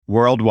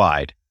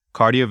Worldwide,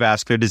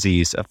 cardiovascular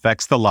disease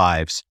affects the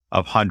lives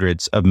of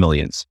hundreds of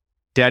millions.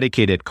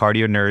 Dedicated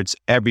cardio nerds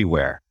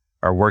everywhere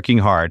are working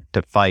hard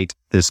to fight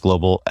this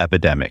global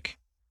epidemic.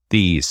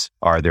 These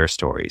are their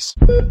stories.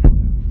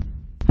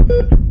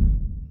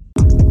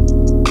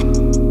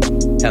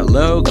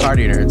 Hello,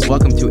 Cardio Nerds.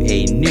 Welcome to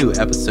a new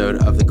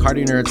episode of the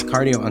Cardio Nerds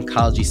Cardio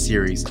Oncology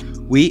series.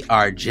 We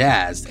are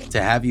jazzed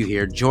to have you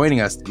here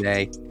joining us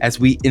today as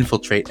we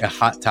infiltrate a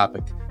hot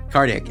topic,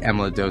 cardiac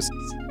amyloidosis.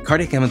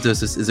 Cardiac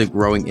amyloidosis is a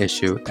growing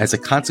issue as a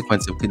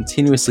consequence of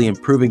continuously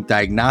improving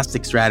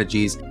diagnostic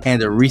strategies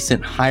and a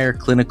recent higher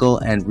clinical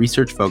and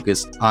research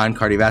focus on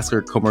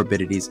cardiovascular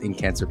comorbidities in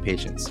cancer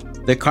patients.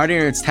 The Cardio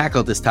Nerds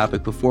tackled this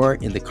topic before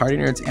in the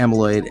Cardio Nerds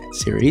Amyloid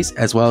series,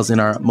 as well as in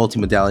our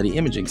multimodality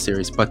imaging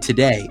series, but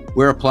today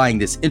we're applying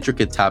this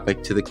intricate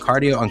topic to the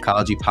cardio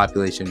oncology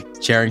population.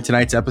 Sharing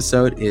tonight's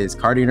episode is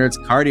Cardio Nerds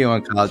Cardio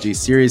Oncology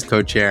series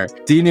co-chair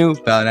Dinu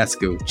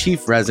Balanescu,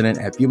 chief resident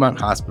at Beaumont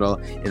Hospital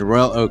in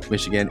Royal Oak,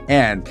 Michigan,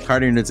 and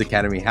Cardio Nerds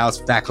Academy House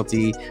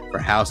faculty for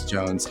House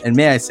Jones. And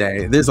may I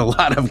say, there's a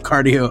lot of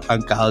cardio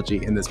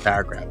oncology in this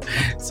paragraph.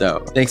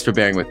 So thanks for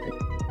bearing with me.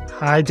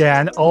 Hi,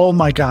 Dan. Oh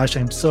my gosh,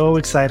 I'm so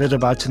excited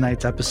about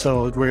tonight's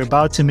episode. We're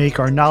about to make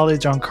our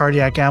knowledge on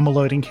cardiac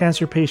amyloid in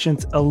cancer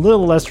patients a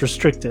little less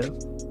restrictive.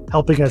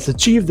 Helping us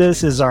achieve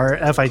this is our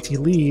FIT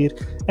lead,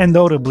 and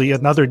notably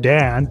another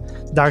Dan,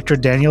 Dr.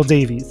 Daniel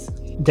Davies.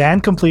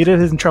 Dan completed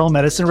his internal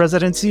medicine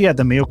residency at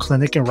the Mayo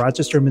Clinic in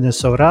Rochester,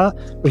 Minnesota,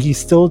 where he's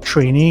still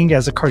training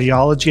as a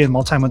cardiology and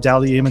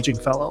multimodality imaging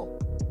fellow.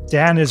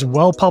 Dan is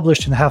well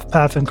published in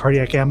HFpEF and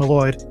cardiac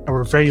amyloid, and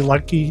we're very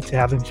lucky to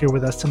have him here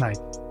with us tonight.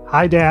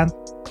 Hi, Dan.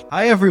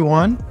 Hi,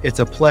 everyone. It's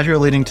a pleasure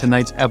leading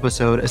tonight's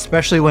episode,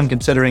 especially when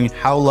considering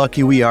how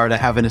lucky we are to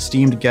have an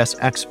esteemed guest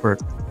expert.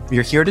 We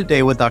are here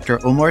today with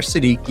Dr. Omar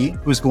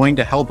Siddiqui, who's going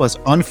to help us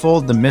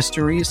unfold the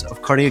mysteries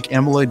of cardiac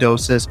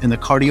amyloidosis in the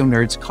Cardio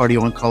Nerds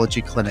Cardio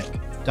Oncology Clinic.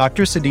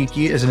 Dr.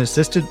 Siddiqui is an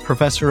assistant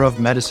professor of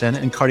medicine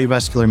and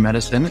cardiovascular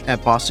medicine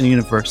at Boston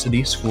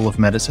University School of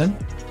Medicine,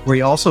 where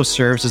he also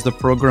serves as the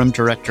program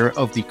director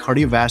of the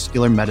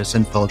Cardiovascular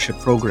Medicine Fellowship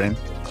Program.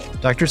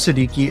 Dr.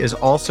 Siddiqui is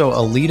also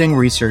a leading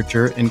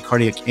researcher in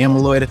cardiac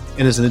amyloid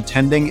and is an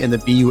attending in the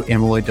BU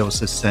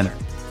Amyloidosis Center.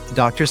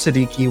 Dr.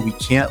 Siddiqui, we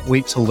can't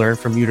wait to learn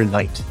from you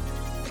tonight.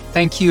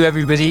 Thank you,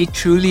 everybody.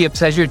 Truly a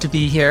pleasure to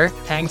be here.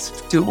 Thanks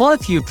to all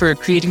of you for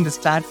creating this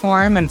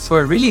platform and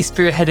for really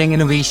spearheading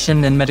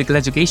innovation in medical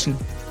education.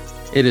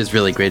 It is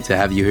really great to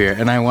have you here,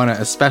 and I want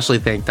to especially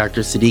thank Dr.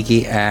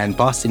 Siddiqui and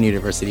Boston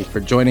University for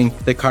joining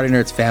the Cardio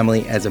Nerds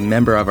family as a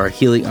member of our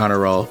Healy Honor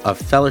Roll of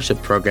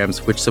fellowship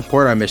programs which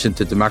support our mission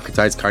to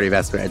democratize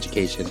cardiovascular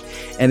education.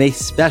 And a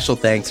special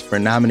thanks for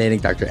nominating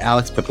Dr.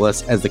 Alex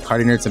Pipilis as the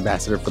Cardio Nerds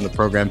ambassador from the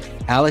program.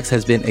 Alex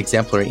has been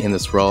exemplary in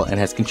this role and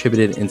has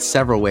contributed in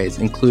several ways,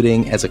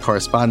 including as a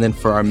correspondent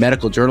for our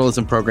medical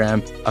journalism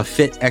program, a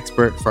fit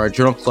expert for our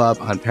journal club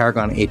on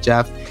Paragon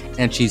HF,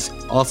 and she's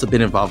also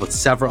been involved with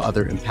several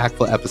other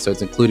impactful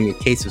episodes, including a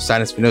case of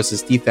sinus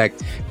venosus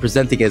defect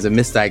presenting as a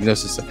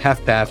misdiagnosis of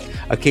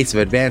HFpEF, a case of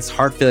advanced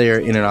heart failure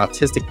in an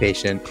autistic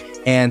patient,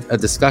 and a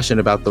discussion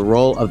about the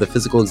role of the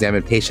physical exam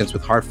in patients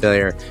with heart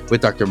failure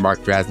with Dr. Mark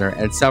Drasner,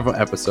 and several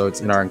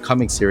episodes in our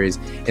incoming series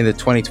in the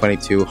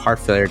 2022 Heart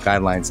Failure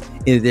Guidelines.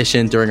 In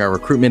addition, during our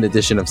recruitment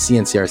edition of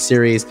CNCR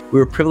series, we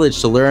were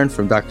privileged to learn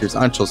from Drs.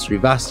 Anshul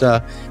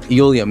Srivastava,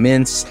 Yulia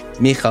Mintz,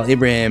 Michal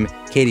Ibrahim,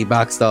 Katie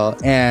Boxdal,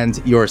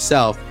 and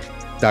yourself,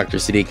 Dr.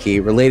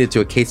 Siddiqui, related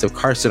to a case of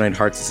carcinoid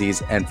heart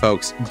disease. And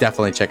folks,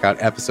 definitely check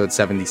out episode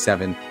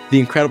 77. The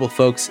incredible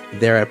folks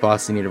there at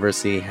Boston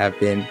University have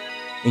been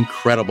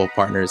incredible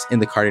partners in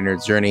the Cardio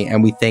Nerds journey,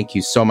 and we thank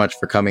you so much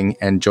for coming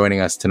and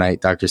joining us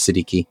tonight, Dr.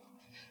 Siddiqui.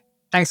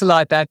 Thanks a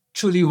lot. That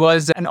truly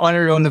was an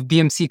honor roll of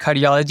BMC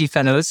Cardiology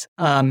Fellows,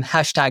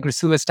 hashtag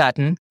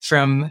Rosuvastatin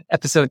from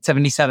episode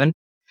 77.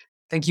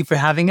 Thank you for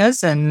having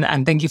us,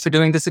 and thank you for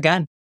doing this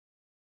again.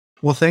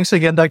 Well, thanks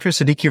again, Dr.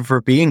 Siddiqui,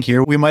 for being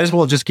here. We might as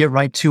well just get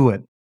right to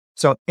it.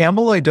 So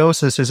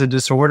amyloidosis is a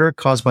disorder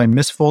caused by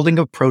misfolding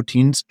of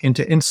proteins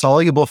into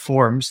insoluble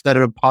forms that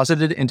are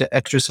deposited into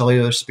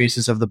extracellular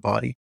spaces of the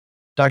body.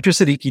 Dr.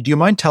 Siddiqui, do you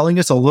mind telling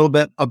us a little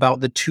bit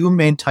about the two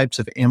main types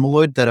of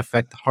amyloid that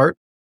affect the heart,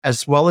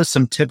 as well as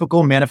some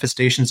typical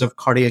manifestations of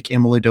cardiac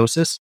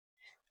amyloidosis?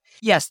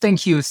 Yes,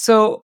 thank you.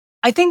 So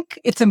I think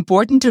it's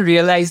important to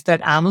realize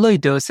that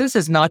amyloidosis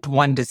is not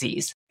one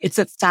disease. It's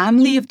a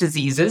family of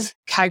diseases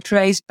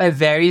characterized by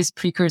various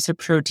precursor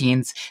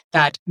proteins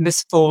that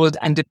misfold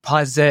and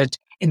deposit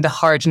in the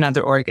heart and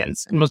other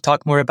organs. And we'll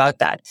talk more about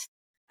that.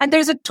 And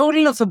there's a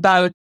total of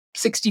about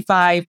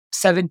 65,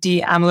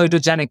 70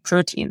 amyloidogenic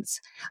proteins,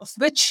 of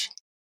which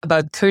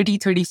about 30,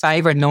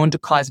 35 are known to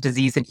cause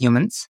disease in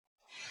humans.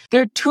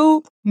 There are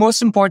two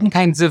most important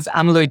kinds of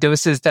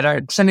amyloidosis that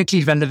are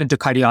clinically relevant to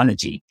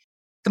cardiology.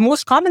 The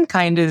most common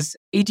kind is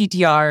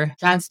ATTR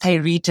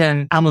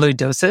transthyretin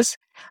amyloidosis.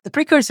 The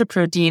precursor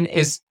protein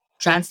is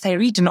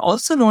transthyretin,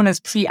 also known as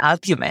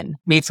prealbumin,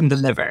 made from the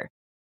liver.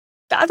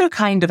 The other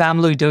kind of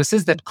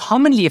amyloidosis that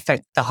commonly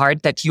affects the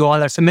heart that you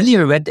all are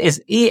familiar with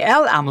is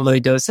AL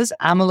amyloidosis,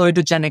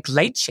 amyloidogenic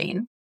light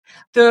chain.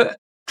 The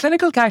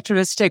clinical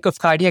characteristic of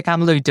cardiac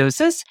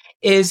amyloidosis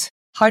is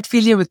heart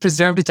failure with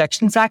preserved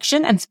ejection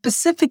fraction and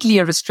specifically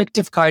a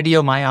restrictive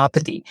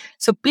cardiomyopathy.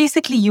 So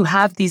basically you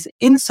have these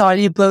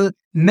insoluble,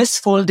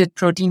 misfolded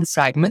protein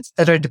fragments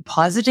that are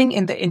depositing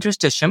in the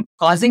interstitium,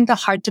 causing the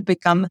heart to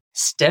become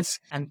stiff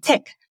and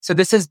thick. So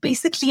this is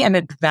basically an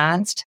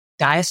advanced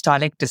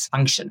diastolic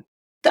dysfunction.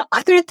 The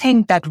other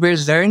thing that we're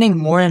learning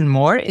more and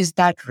more is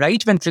that right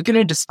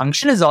ventricular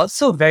dysfunction is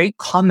also very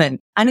common,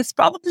 and it's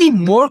probably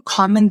more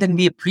common than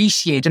we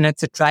appreciate, and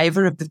it's a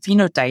driver of the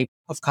phenotype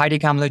of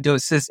cardiac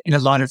amyloidosis in a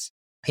lot of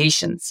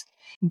patients.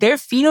 Their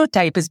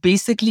phenotype is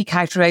basically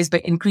characterized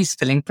by increased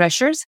filling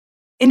pressures.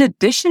 In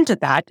addition to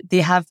that,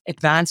 they have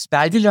advanced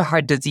valvular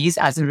heart disease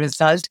as a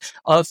result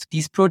of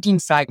these protein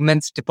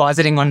fragments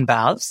depositing on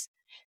valves.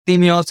 They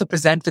may also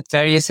present with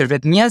various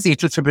arrhythmias.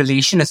 Atrial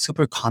fibrillation is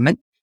super common.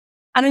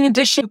 And in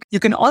addition, you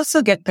can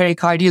also get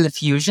pericardial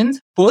effusions,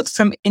 both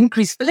from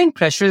increased filling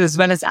pressures as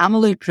well as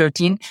amyloid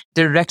protein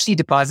directly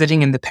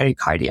depositing in the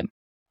pericardium.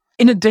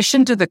 In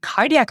addition to the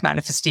cardiac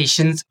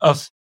manifestations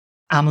of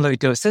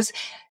amyloidosis,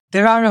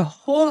 there are a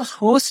whole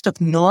host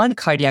of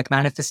non-cardiac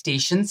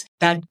manifestations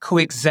that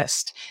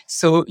coexist.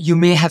 So you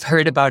may have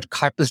heard about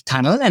carpal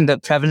tunnel and the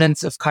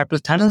prevalence of carpal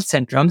tunnel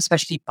syndrome,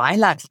 especially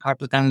bilateral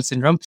carpal tunnel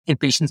syndrome in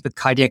patients with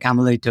cardiac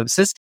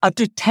amyloidosis. Up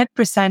to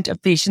 10% of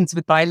patients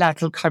with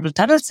bilateral carpal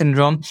tunnel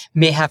syndrome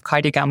may have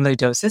cardiac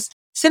amyloidosis.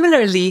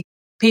 Similarly,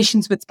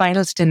 patients with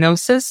spinal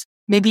stenosis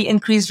may be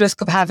increased risk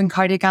of having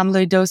cardiac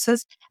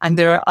amyloidosis, and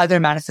there are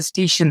other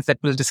manifestations that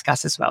we'll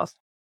discuss as well.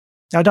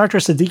 Now, Dr.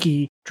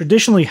 Siddiqui,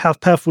 traditionally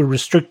HFpEF with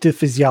restrictive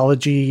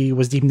physiology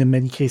was deemed in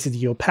many cases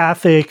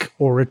idiopathic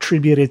or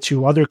attributed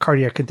to other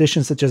cardiac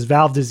conditions such as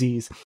valve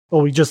disease. But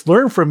we just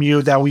learned from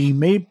you that we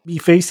may be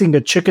facing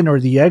a chicken or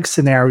the egg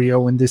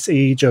scenario in this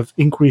age of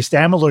increased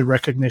amyloid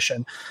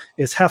recognition.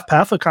 Is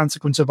HFpEF a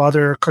consequence of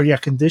other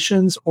cardiac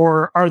conditions,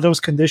 or are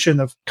those conditions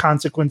a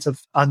consequence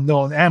of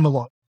unknown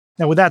amyloid?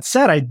 Now, with that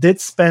said, I did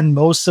spend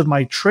most of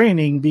my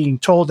training being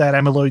told that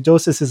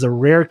amyloidosis is a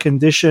rare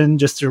condition,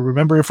 just to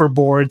remember it for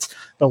boards,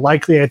 but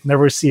likely I'd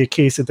never see a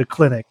case at the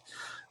clinic.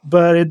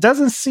 But it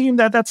doesn't seem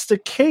that that's the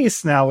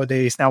case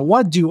nowadays. Now,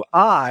 what do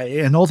I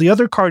and all the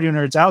other cardio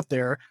nerds out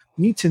there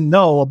need to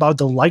know about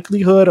the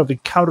likelihood of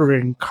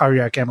encountering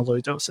cardiac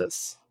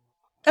amyloidosis?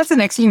 That's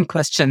an excellent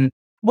question.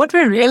 What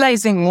we're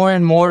realizing more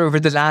and more over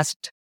the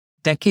last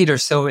decade or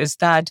so is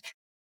that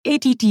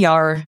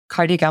ATTR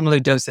cardiac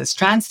amyloidosis,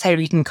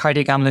 transthyretin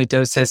cardiac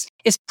amyloidosis,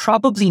 is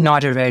probably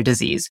not a rare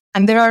disease.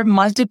 And there are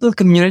multiple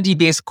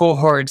community-based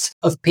cohorts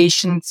of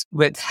patients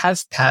with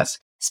HFpEF,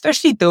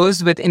 especially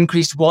those with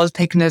increased wall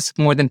thickness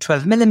more than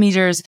 12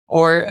 millimeters,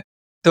 or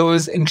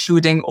those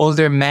including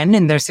older men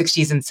in their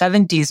 60s and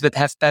 70s with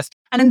HFpEF.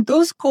 And in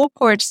those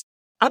cohorts,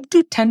 up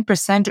to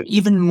 10% or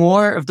even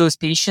more of those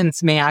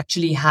patients may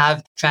actually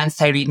have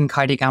transthyretin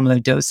cardiac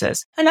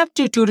amyloidosis. And up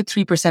to 2 to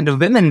 3% of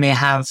women may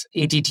have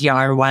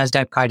ATTR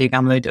wild-type cardiac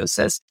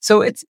amyloidosis.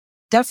 So it's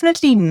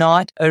definitely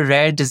not a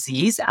rare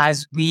disease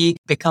as we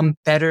become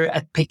better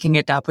at picking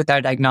it up with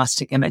our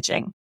diagnostic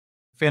imaging.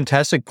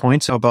 Fantastic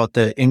points about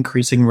the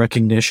increasing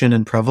recognition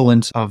and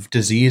prevalence of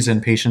disease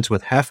in patients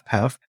with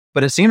HFpEF.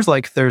 But it seems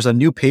like there's a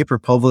new paper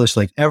published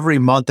like every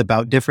month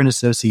about different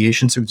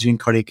associations between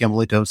cardiac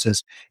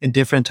amyloidosis and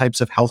different types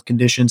of health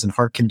conditions and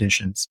heart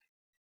conditions.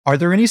 Are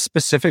there any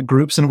specific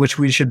groups in which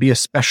we should be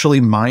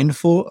especially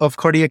mindful of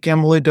cardiac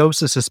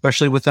amyloidosis,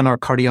 especially within our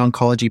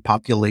cardio-oncology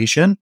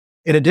population?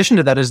 In addition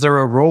to that, is there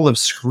a role of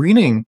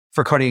screening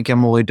for cardiac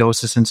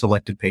amyloidosis in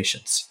selected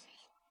patients?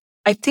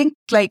 I think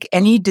like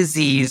any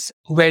disease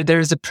where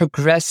there's a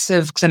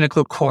progressive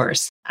clinical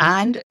course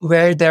and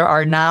where there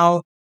are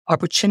now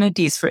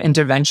opportunities for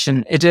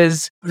intervention, it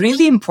is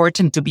really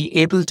important to be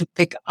able to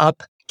pick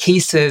up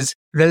cases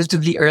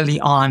relatively early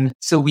on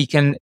so we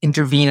can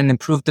intervene and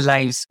improve the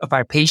lives of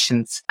our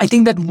patients. I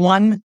think that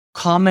one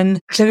common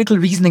clinical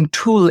reasoning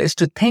tool is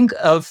to think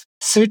of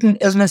certain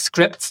illness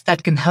scripts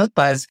that can help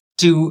us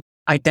to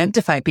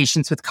identify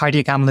patients with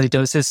cardiac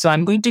amyloidosis. So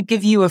I'm going to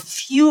give you a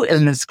few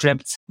illness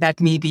scripts that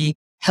may be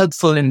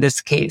helpful in this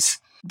case.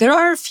 There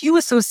are a few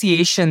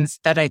associations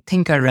that I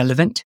think are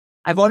relevant.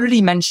 I've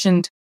already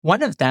mentioned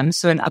one of them.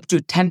 So in up to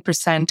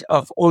 10%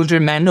 of older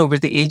men over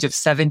the age of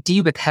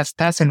 70 with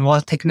HFpEF and wall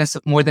thickness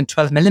of more than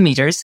 12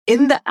 millimeters,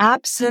 in the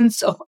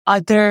absence of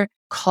other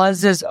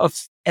causes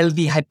of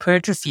LV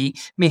hypertrophy,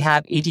 may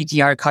have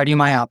ATTR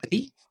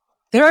cardiomyopathy.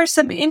 There are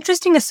some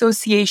interesting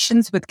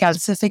associations with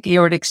calcific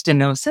aortic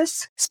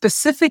stenosis,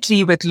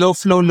 specifically with low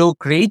flow, low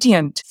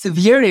gradient,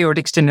 severe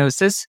aortic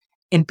stenosis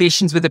in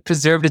patients with a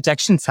preserved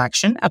ejection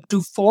fraction. Up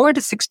to 4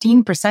 to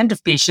 16%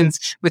 of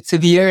patients with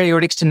severe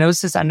aortic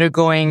stenosis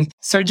undergoing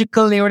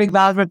surgical aortic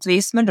valve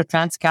replacement or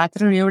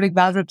transcatheter aortic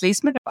valve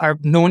replacement are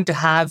known to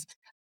have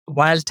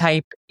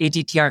wild-type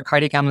ATTR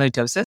cardiac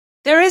amyloidosis.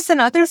 There is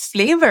another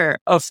flavor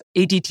of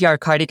ATTR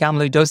cardiac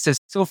amyloidosis.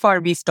 So far,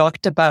 we've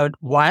talked about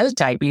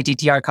wild-type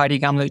ATTR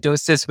cardiac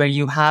amyloidosis, where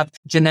you have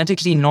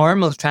genetically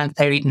normal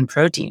transthyretin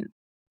protein.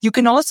 You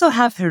can also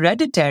have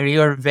hereditary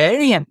or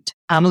variant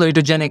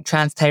amyloidogenic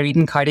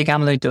transthyretin cardiac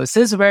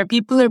amyloidosis, where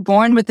people are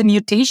born with a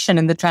mutation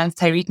in the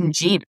transthyretin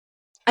gene.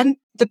 And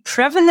the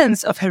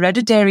prevalence of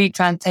hereditary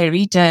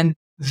transthyretin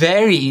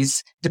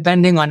varies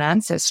depending on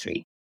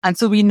ancestry. And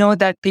so we know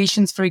that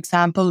patients, for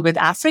example, with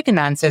African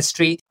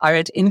ancestry are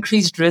at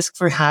increased risk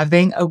for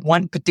having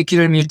one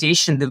particular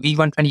mutation, the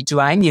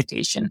V122I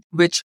mutation,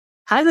 which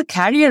has a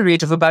carrier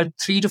rate of about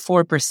 3 to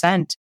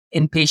 4%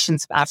 in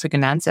patients of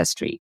African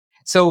ancestry.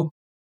 So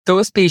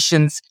those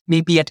patients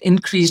may be at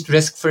increased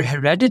risk for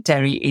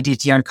hereditary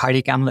ATTR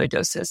cardiac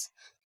amyloidosis.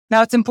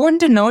 Now, it's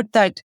important to note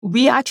that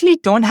we actually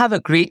don't have a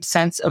great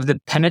sense of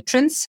the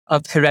penetrance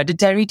of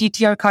hereditary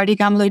TTR cardiac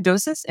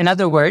amyloidosis. In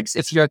other words,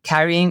 if you're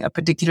carrying a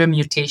particular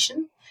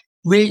mutation,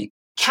 we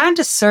can't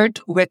assert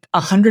with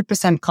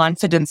 100%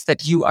 confidence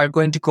that you are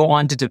going to go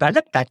on to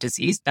develop that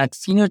disease. That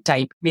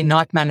phenotype may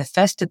not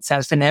manifest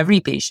itself in every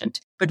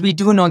patient, but we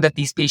do know that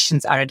these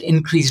patients are at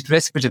increased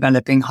risk for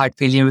developing heart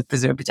failure with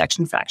preserved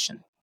ejection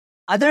fraction.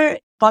 Other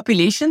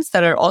populations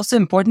that are also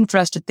important for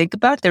us to think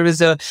about, there was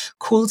a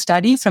cool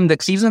study from the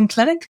Cleveland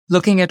Clinic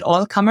looking at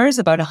all comers,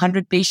 about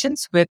 100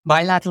 patients with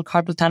bilateral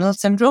carpal tunnel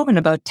syndrome, and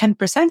about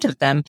 10% of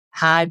them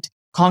had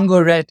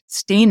Congo red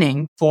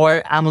staining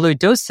for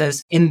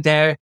amyloidosis in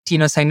their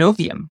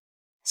tenosynovium.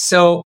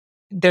 So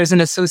there's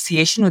an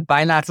association with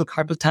bilateral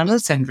carpal tunnel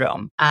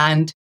syndrome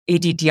and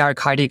ATTR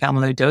cardiac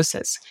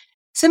amyloidosis.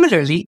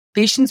 Similarly,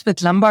 patients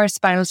with lumbar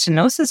spinal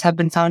stenosis have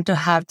been found to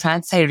have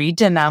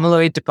transthyretin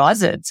amyloid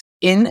deposits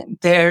in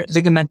their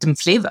ligamentum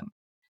flavum.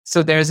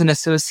 So there's an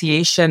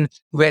association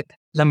with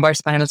lumbar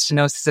spinal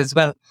stenosis as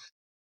well.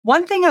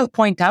 One thing I'll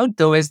point out,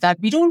 though, is that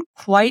we don't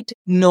quite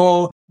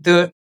know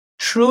the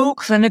true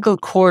clinical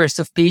course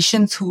of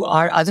patients who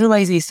are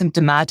otherwise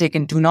asymptomatic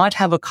and do not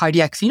have a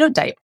cardiac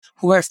phenotype,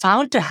 who are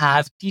found to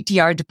have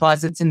TTR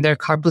deposits in their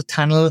carpal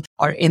tunnel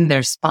or in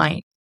their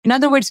spine. In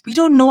other words, we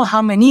don't know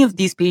how many of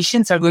these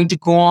patients are going to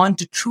go on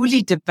to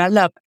truly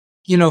develop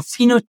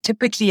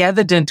phenotypically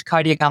evident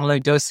cardiac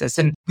amyloidosis.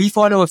 And we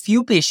follow a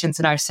few patients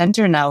in our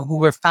center now who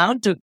were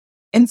found to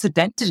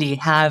incidentally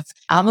have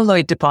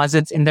amyloid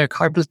deposits in their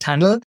carpal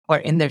tunnel or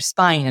in their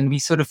spine. And we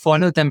sort of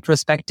follow them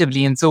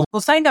prospectively. And so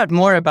we'll find out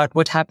more about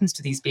what happens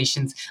to these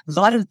patients. A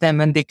lot of them,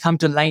 when they come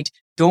to light,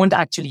 don't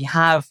actually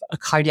have a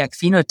cardiac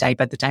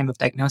phenotype at the time of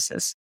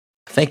diagnosis.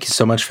 Thank you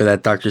so much for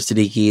that, Dr.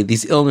 Siddiqui.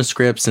 These illness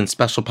scripts and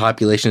special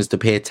populations to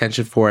pay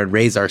attention for and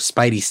raise our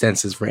spidey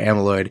senses for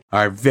amyloid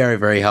are very,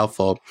 very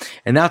helpful.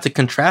 And now to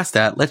contrast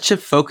that, let's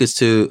shift focus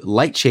to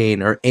light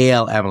chain or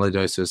AL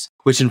amyloidosis,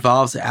 which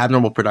involves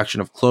abnormal production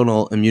of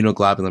clonal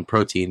immunoglobulin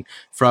protein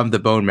from the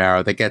bone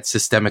marrow that gets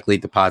systemically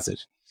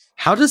deposited.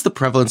 How does the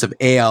prevalence of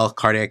AL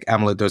cardiac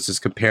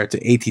amyloidosis compare to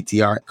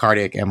ATTR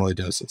cardiac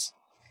amyloidosis?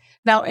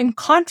 Now, in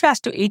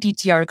contrast to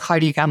ATTR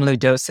cardiac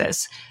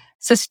amyloidosis,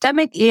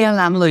 systemic AL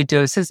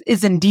amyloidosis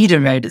is indeed a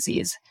rare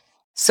disease.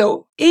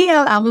 So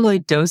AL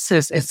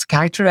amyloidosis is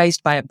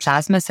characterized by a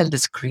plasma cell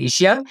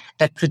dyscrasia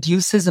that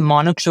produces a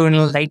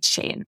monoclonal light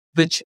chain,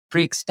 which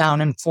breaks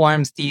down and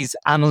forms these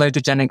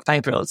amyloidogenic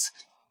fibrils.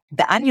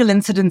 The annual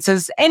incidence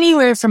is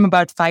anywhere from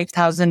about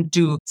 5,000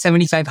 to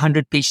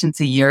 7,500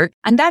 patients a year.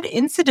 And that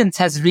incidence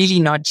has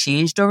really not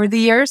changed over the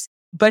years,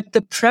 but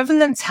the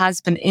prevalence has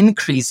been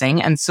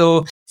increasing. And so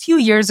a few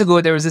years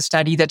ago, there was a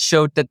study that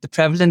showed that the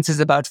prevalence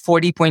is about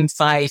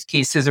 40.5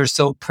 cases or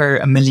so per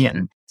a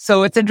million.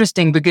 So it's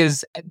interesting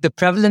because the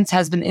prevalence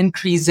has been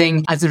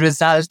increasing as a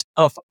result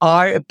of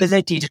our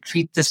ability to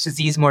treat this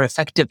disease more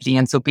effectively.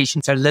 And so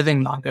patients are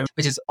living longer,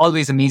 which is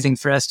always amazing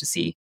for us to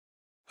see.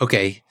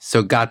 Okay,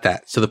 so got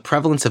that. So the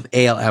prevalence of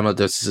AL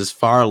amyloidosis is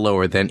far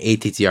lower than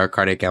ATTR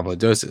cardiac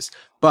amyloidosis.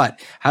 But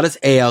how does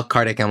AL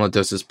cardiac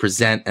amyloidosis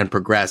present and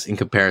progress in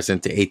comparison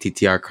to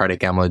ATTR cardiac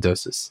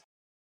amyloidosis?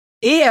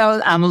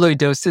 AL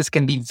amyloidosis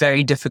can be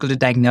very difficult to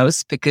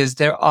diagnose because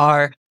there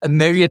are a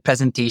myriad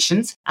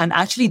presentations. And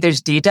actually,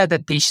 there's data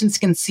that patients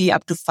can see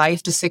up to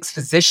 5 to 6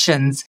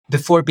 physicians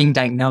before being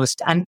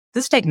diagnosed. And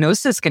this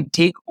diagnosis can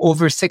take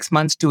over 6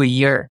 months to a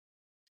year.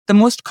 The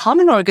most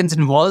common organs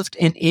involved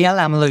in AL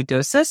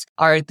amyloidosis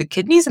are the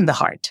kidneys and the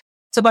heart.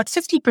 So about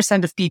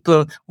 50% of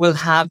people will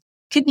have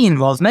kidney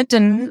involvement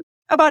and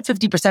about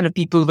 50% of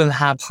people will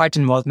have heart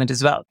involvement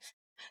as well.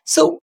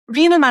 So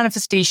renal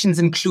manifestations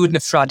include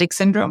nephrotic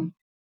syndrome.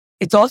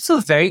 It's also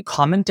very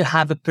common to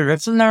have a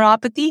peripheral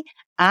neuropathy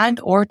and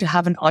or to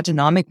have an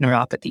autonomic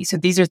neuropathy. So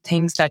these are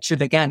things that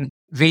should, again,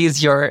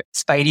 raise your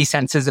spidey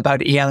senses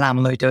about AL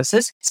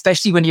amyloidosis,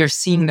 especially when you're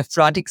seeing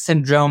nephrotic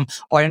syndrome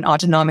or an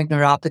autonomic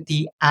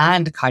neuropathy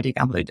and cardiac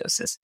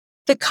amyloidosis.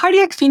 The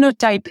cardiac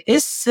phenotype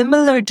is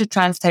similar to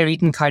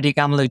transthyretin cardiac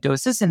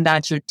amyloidosis in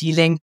that you're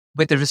dealing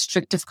with a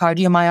restrictive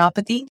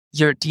cardiomyopathy.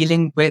 You're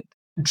dealing with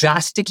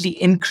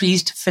drastically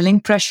increased filling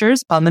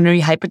pressures,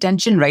 pulmonary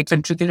hypertension, right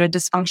ventricular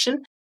dysfunction.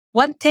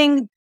 One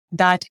thing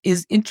that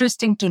is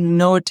interesting to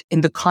note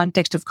in the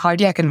context of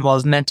cardiac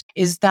involvement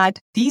is that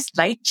these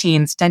light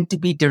chains tend to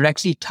be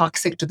directly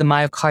toxic to the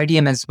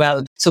myocardium as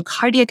well. So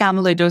cardiac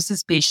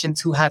amyloidosis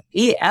patients who have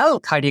AL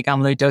cardiac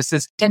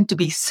amyloidosis tend to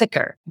be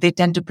sicker. They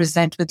tend to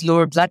present with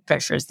lower blood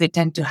pressures. They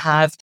tend to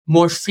have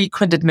more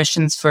frequent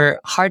admissions for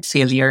heart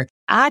failure.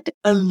 At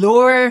a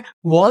lower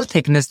wall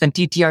thickness than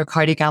TTR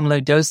cardiac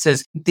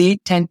amyloidosis, they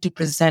tend to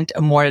present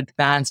a more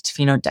advanced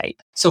phenotype.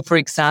 So, for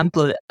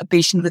example, a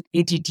patient with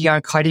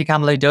ATTR cardiac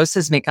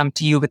amyloidosis may come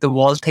to you with a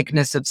wall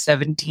thickness of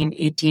 17,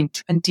 18,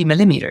 20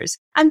 millimeters.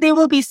 And they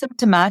will be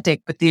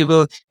symptomatic, but they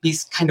will be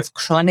kind of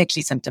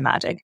chronically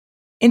symptomatic.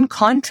 In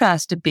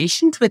contrast, a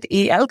patient with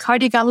AL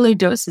cardiac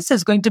amyloidosis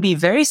is going to be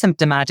very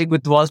symptomatic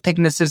with wall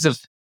thicknesses of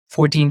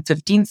 14,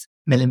 15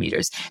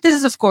 millimeters. This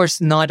is, of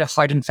course, not a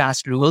hard and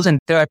fast rule, and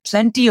there are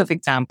plenty of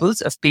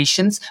examples of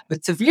patients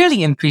with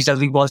severely increased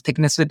LV wall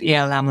thickness with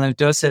AL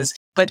amyloidosis.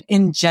 But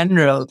in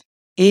general,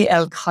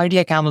 AL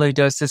cardiac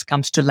amyloidosis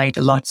comes to light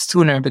a lot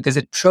sooner because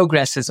it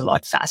progresses a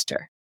lot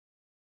faster.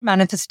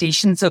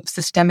 Manifestations of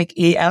systemic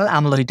AL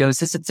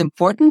amyloidosis, it's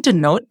important to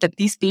note that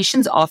these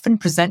patients often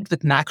present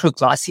with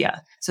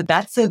macroglossia. So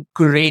that's a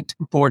great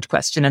board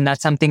question. And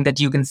that's something that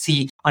you can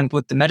see on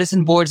both the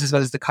medicine boards as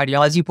well as the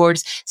cardiology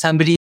boards.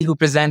 Somebody who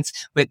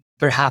presents with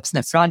perhaps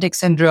nephrotic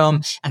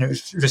syndrome and a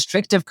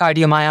restrictive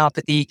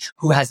cardiomyopathy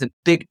who has a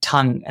big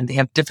tongue and they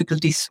have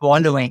difficulty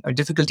swallowing or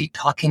difficulty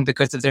talking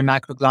because of their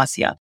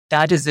macroglossia.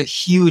 That is a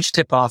huge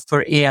tip-off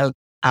for AL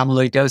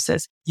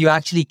amyloidosis. You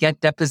actually get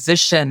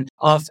deposition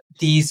of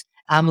these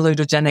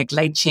amyloidogenic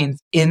light chains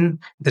in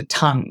the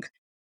tongue.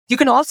 You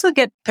can also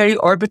get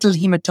periorbital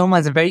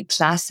hematomas, a very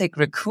classic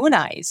raccoon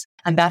eyes,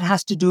 and that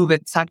has to do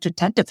with factor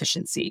 10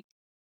 deficiency.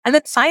 And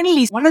then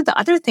finally, one of the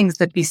other things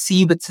that we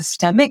see with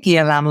systemic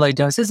AL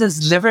amyloidosis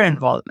is liver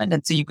involvement.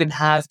 And so you can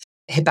have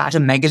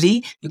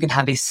hepatomegaly, you can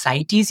have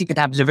ascites, you can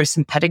have liver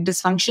synthetic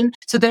dysfunction.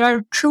 So there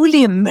are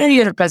truly a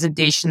myriad of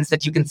presentations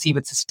that you can see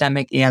with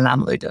systemic AL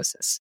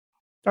amyloidosis.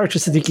 Dr.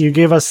 Siddiqui, you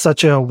gave us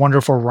such a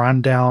wonderful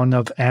rundown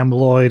of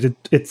amyloid.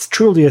 It's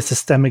truly a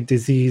systemic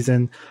disease,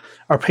 and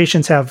our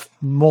patients have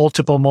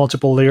multiple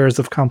layers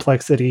of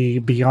complexity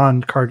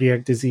beyond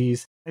cardiac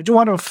disease. I do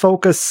want to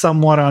focus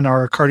somewhat on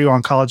our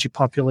cardio-oncology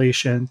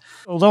population.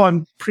 Although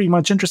I'm pretty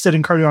much interested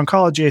in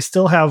cardio-oncology, I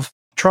still have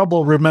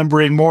trouble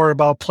remembering more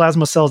about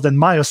plasma cells than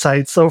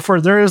myocytes. So for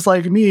those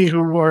like me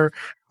who are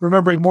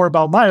remembering more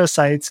about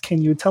myocytes,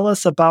 can you tell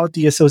us about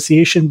the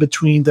association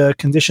between the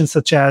conditions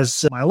such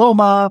as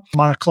myeloma,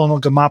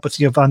 monoclonal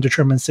gammopathy of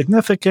undetermined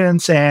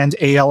significance, and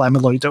AL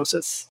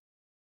amyloidosis?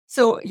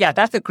 So yeah,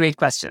 that's a great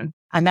question.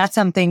 And that's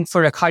something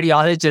for a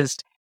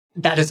cardiologist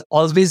that is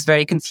always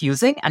very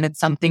confusing. And it's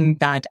something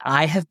that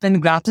I have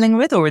been grappling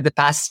with over the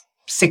past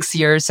 6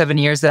 years, 7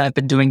 years that I've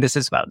been doing this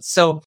as well.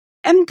 So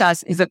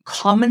MGUS is a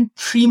common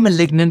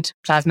pre-malignant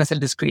plasma cell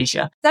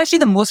dyscrasia. It's actually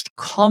the most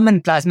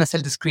common plasma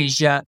cell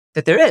dyscrasia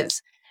that there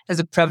is.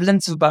 There's a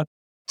prevalence of about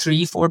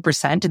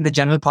 3-4% in the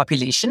general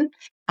population.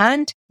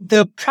 And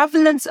the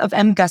prevalence of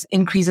MGUS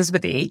increases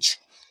with age.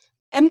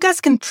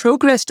 MGUS can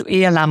progress to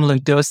AL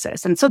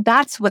amyloidosis. And so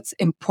that's what's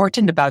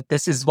important about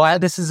this is while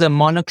this is a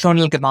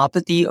monoclonal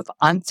gammopathy of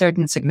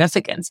uncertain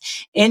significance,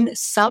 in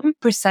some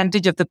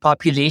percentage of the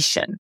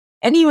population,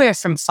 anywhere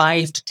from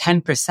 5 to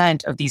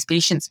 10% of these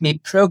patients may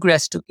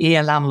progress to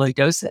AL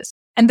amyloidosis.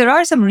 And there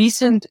are some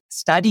recent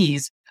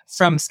studies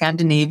from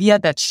Scandinavia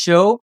that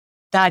show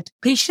that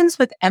patients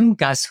with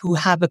MGUS who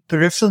have a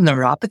peripheral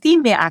neuropathy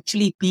may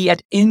actually be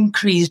at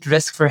increased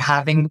risk for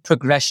having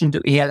progression to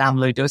AL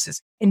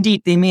amyloidosis.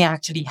 Indeed, they may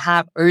actually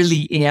have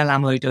early AL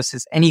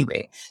amyloidosis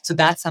anyway. So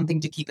that's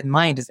something to keep in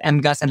mind is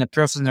MGUS and a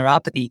peripheral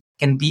neuropathy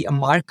can be a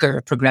marker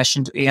of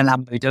progression to AL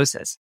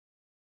amyloidosis.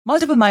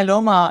 Multiple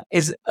myeloma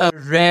is a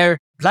rare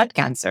blood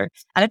cancer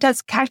and it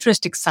has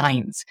characteristic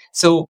signs.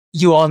 So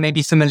you all may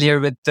be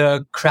familiar with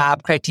the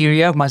CRAB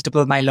criteria of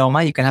multiple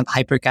myeloma. You can have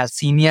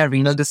hypercalcemia,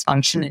 renal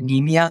dysfunction,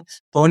 anemia,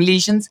 bone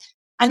lesions.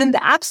 And in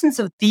the absence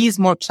of these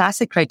more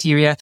classic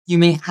criteria, you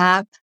may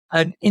have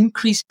an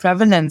increased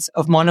prevalence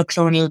of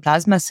monoclonal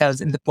plasma cells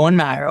in the bone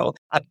marrow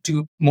up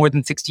to more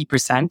than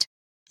 60%.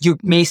 You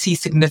may see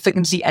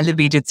significantly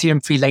elevated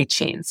serum-free light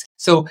chains.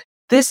 So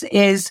this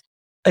is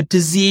a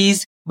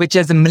disease which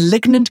is a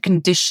malignant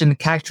condition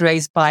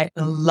characterized by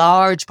a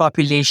large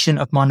population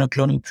of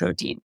monoclonal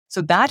protein. So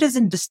that is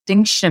in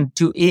distinction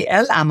to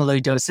AL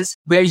amyloidosis,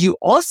 where you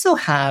also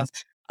have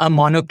a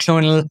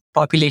monoclonal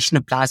population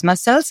of plasma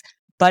cells,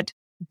 but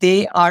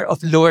they are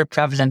of lower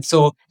prevalence.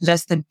 So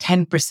less than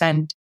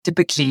 10%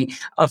 typically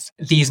of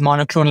these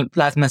monoclonal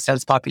plasma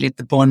cells populate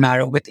the bone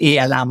marrow with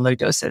AL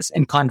amyloidosis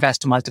in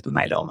contrast to multiple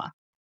myeloma.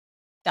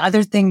 The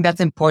other thing that's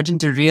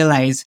important to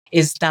realize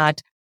is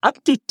that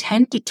up to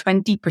 10 to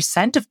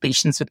 20% of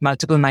patients with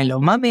multiple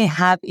myeloma may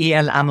have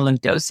AL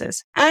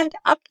amyloidosis, and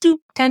up to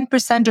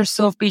 10% or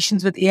so of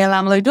patients with AL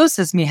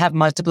amyloidosis may have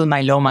multiple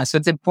myeloma. So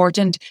it's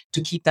important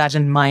to keep that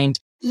in mind.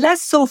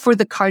 Less so for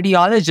the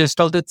cardiologist,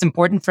 although it's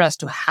important for us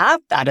to have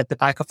that at the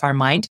back of our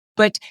mind.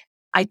 But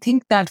I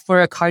think that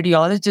for a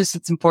cardiologist,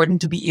 it's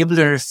important to be able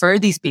to refer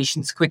these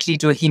patients quickly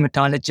to a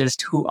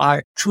hematologist who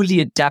are truly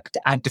adept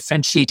at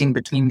differentiating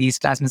between these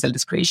plasma cell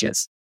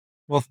dyscrasias.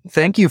 Well,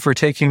 thank you for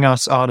taking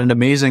us on an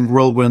amazing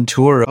whirlwind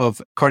tour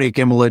of cardiac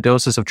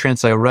amyloidosis of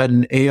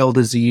transthyretin, AL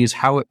disease,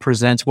 how it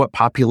presents, what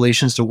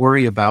populations to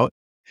worry about.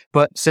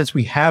 But since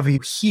we have you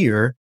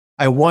here,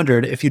 I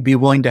wondered if you'd be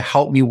willing to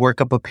help me work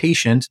up a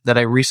patient that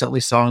I recently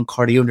saw in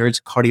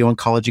CardioNerd's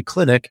cardio-oncology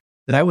clinic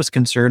that I was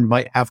concerned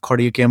might have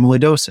cardiac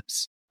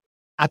amyloidosis.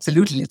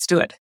 Absolutely. Let's do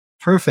it.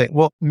 Perfect.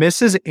 Well,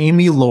 Mrs.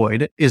 Amy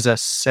Lloyd is a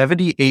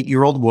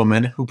 78-year-old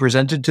woman who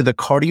presented to the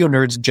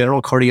CardioNerd's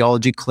general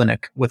cardiology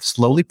clinic with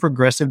slowly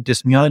progressive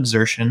dyspnea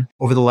exertion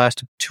over the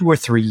last 2 or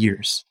 3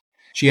 years.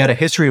 She had a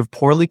history of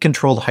poorly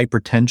controlled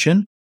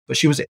hypertension, but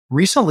she was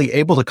recently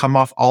able to come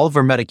off all of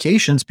her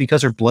medications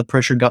because her blood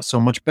pressure got so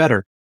much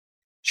better.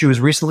 She was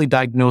recently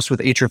diagnosed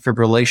with atrial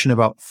fibrillation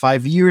about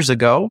 5 years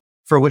ago,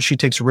 for which she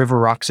takes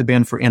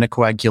rivaroxaban for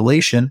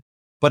anticoagulation,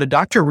 but a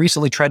doctor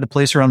recently tried to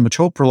place her on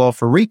metoprolol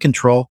for rate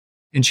control,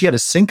 and she had a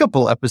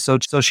syncopal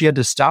episode, so she had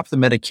to stop the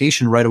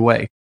medication right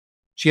away.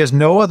 She has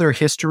no other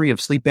history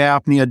of sleep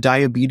apnea,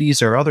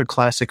 diabetes, or other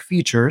classic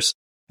features,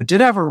 but did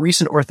have a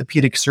recent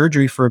orthopedic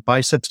surgery for a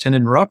biceps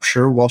tendon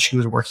rupture while she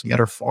was working at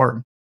her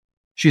farm.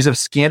 She's of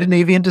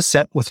Scandinavian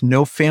descent with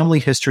no family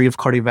history of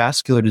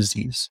cardiovascular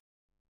disease.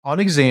 On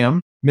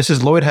exam,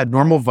 Mrs. Lloyd had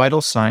normal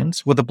vital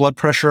signs with a blood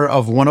pressure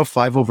of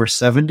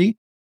 105/70,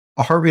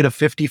 a heart rate of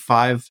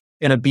 55,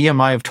 and a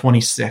BMI of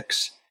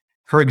 26.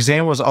 Her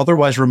exam was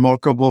otherwise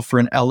remarkable for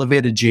an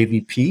elevated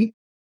JVP,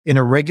 an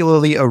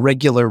irregularly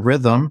irregular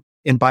rhythm,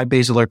 and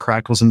bibasilar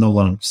crackles in the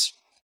lungs.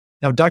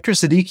 Now, Dr.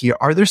 Siddiqui,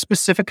 are there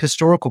specific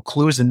historical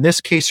clues in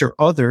this case or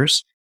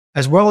others,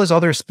 as well as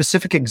other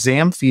specific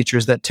exam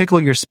features that tickle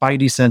your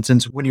spidey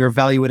senses when you're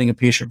evaluating a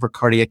patient for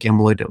cardiac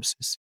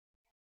amyloidosis?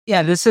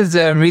 Yeah, this is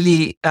a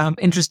really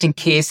interesting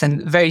case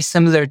and very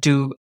similar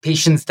to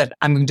patients that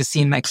I'm going to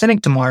see in my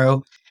clinic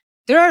tomorrow.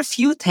 There are a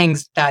few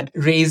things that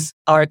raise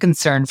our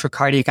concern for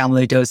cardiac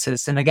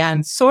amyloidosis. And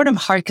again, sort of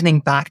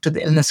hearkening back to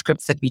the illness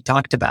scripts that we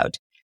talked about.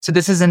 So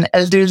this is an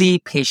elderly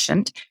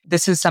patient.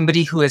 This is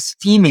somebody who is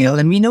female.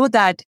 And we know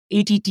that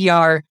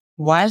ATTR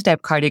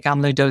wild-type cardiac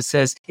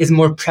amyloidosis is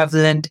more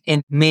prevalent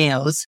in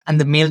males, and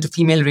the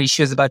male-to-female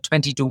ratio is about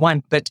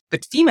 20:1.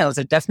 But females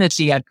are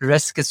definitely at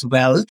risk as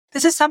well.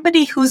 This is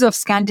somebody who's of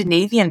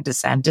Scandinavian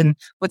descent. And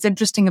what's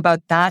interesting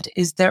about that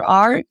is there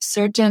are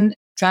certain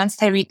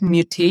transthyretin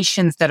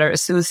mutations that are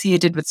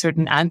associated with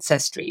certain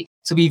ancestry.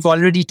 So we've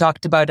already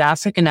talked about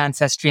African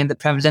ancestry and the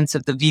prevalence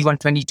of the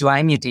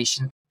V122I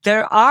mutation.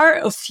 There are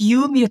a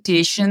few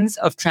mutations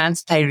of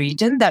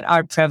transthyretin that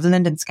are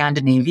prevalent in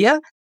Scandinavia.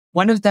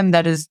 One of them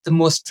that is the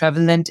most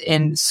prevalent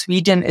in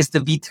Sweden is the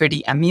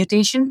V30M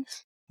mutation.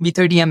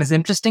 V30M is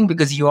interesting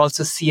because you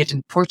also see it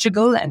in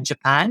Portugal and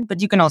Japan,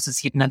 but you can also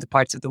see it in other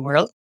parts of the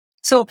world.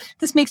 So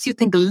this makes you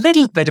think a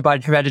little bit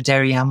about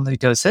hereditary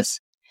amyloidosis.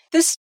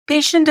 This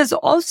patient is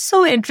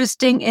also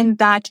interesting in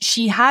that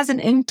she has an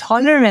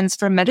intolerance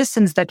for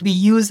medicines that we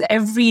use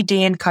every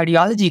day in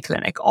cardiology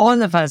clinic.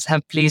 All of us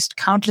have placed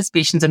countless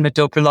patients on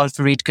metoprolol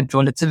for rate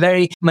control. It's a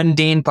very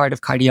mundane part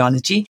of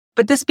cardiology.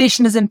 But this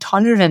patient is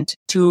intolerant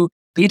to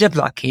beta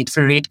blockade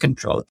for rate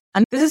control.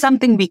 And this is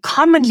something we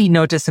commonly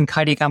notice in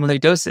cardiac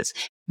amyloidosis.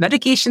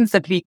 Medications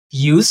that we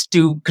use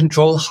to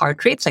control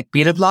heart rates, like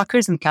beta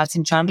blockers and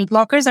calcium channel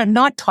blockers, are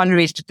not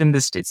tolerated in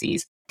this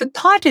disease. The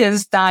thought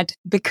is that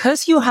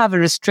because you have a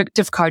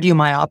restrictive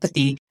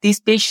cardiomyopathy, these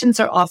patients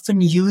are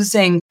often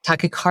using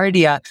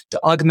tachycardia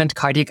to augment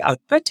cardiac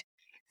output.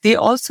 They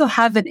also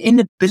have an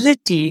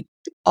inability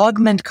to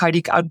augment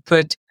cardiac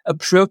output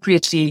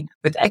appropriately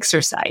with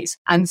exercise.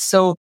 And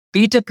so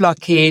beta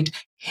blockade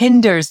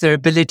hinders their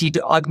ability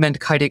to augment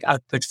cardiac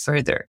output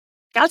further.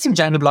 Calcium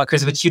channel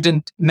blockers, which you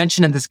didn't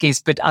mention in this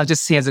case, but I'll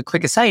just say as a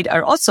quick aside,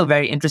 are also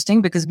very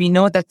interesting because we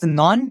know that the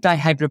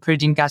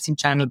non-dihydropyridine calcium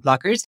channel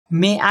blockers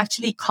may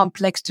actually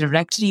complex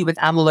directly with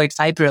amyloid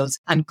fibrils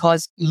and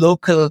cause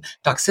local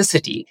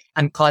toxicity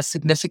and cause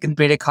significant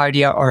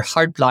bradycardia or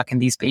heart block in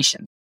these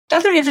patients. The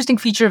other interesting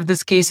feature of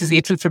this case is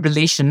atrial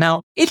fibrillation.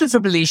 Now, atrial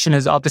fibrillation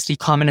is obviously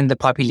common in the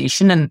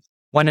population, and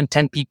 1 in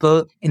 10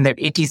 people in their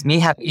 80s may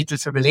have atrial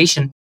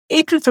fibrillation.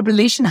 Atrial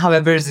fibrillation,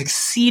 however, is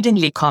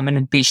exceedingly common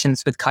in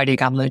patients with cardiac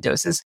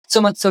amyloidosis, so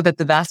much so that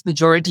the vast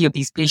majority of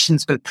these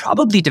patients will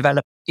probably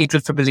develop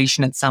atrial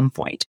fibrillation at some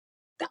point.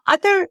 The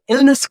other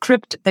illness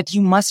script that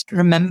you must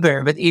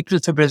remember with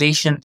atrial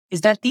fibrillation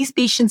is that these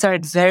patients are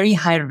at very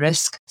high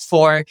risk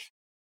for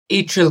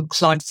atrial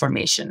clot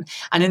formation.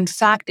 And in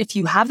fact, if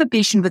you have a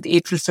patient with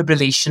atrial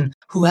fibrillation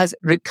who has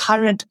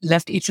recurrent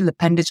left atrial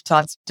appendage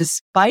clots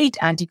despite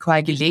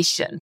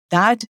anticoagulation,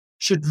 that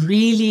should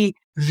really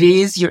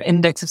raise your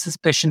index of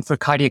suspicion for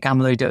cardiac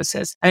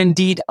amyloidosis. And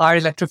indeed, our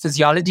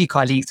electrophysiology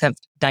colleagues have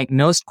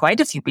diagnosed quite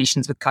a few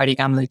patients with cardiac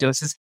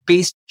amyloidosis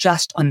based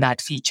just on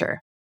that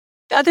feature.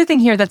 The other thing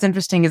here that's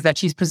interesting is that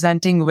she's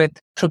presenting with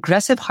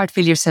progressive heart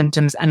failure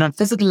symptoms and on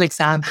physical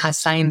exam has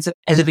signs of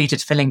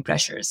elevated filling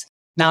pressures.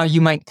 Now,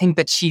 you might think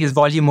that she is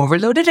volume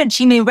overloaded, and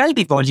she may well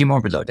be volume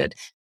overloaded.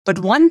 But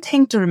one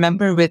thing to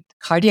remember with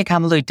cardiac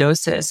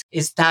amyloidosis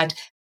is that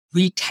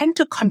we tend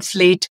to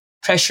conflate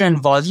pressure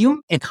and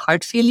volume in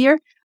heart failure.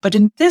 But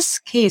in this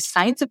case,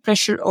 signs of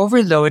pressure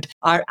overload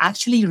are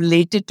actually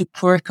related to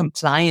poor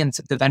compliance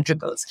of the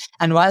ventricles.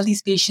 And while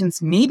these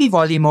patients may be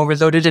volume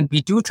overloaded and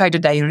we do try to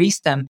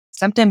diurese them,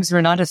 sometimes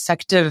we're not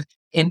effective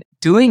in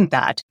doing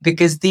that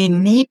because they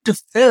need to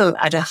fill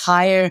at a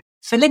higher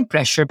filling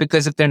pressure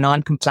because of their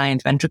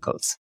non-compliant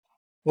ventricles.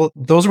 Well,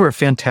 those were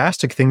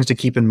fantastic things to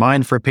keep in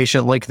mind for a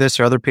patient like this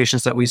or other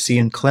patients that we see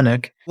in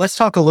clinic. Let's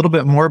talk a little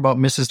bit more about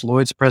Mrs.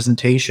 Lloyd's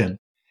presentation.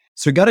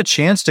 So we got a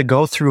chance to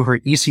go through her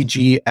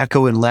ECG,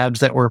 echo, and labs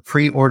that were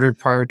pre-ordered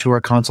prior to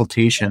our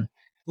consultation. It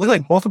looked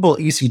like multiple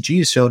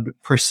ECGs showed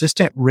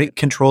persistent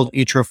rate-controlled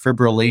atrial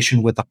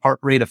fibrillation with a heart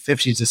rate of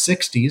 50s to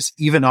 60s,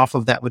 even off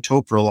of that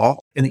metoprolol,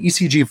 and the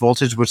ECG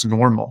voltage was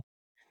normal.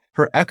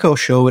 Her echo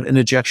showed an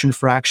ejection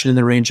fraction in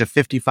the range of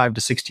 55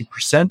 to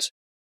 60%.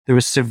 There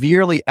was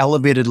severely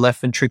elevated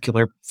left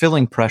ventricular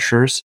filling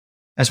pressures,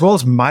 as well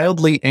as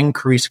mildly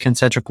increased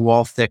concentric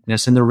wall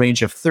thickness in the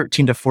range of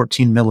 13 to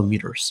 14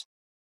 millimeters.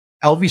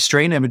 LV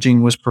strain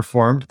imaging was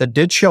performed that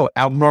did show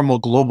abnormal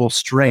global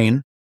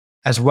strain,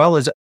 as well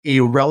as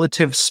a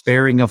relative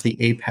sparing of the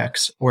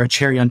apex, or a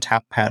cherry on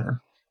tap pattern.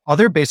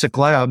 Other basic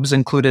labs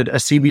included a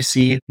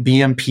CBC,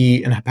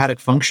 BMP, and hepatic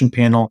function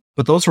panel,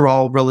 but those were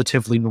all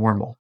relatively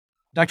normal.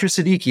 Dr.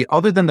 Siddiqui,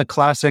 other than the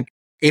classic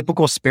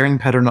apical sparing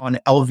pattern on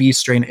LV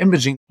strain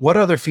imaging, what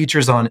other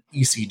features on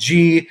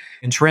ECG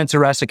and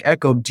transthoracic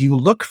echo do you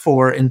look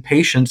for in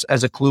patients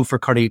as a clue for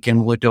cardiac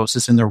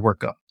amyloidosis in their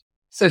workup?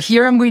 So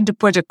here I'm going to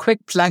put a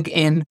quick plug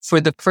in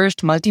for the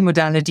first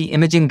multimodality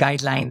imaging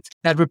guidelines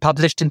that were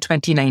published in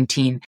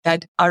 2019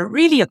 that are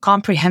really a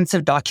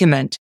comprehensive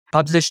document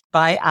published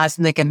by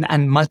ASNC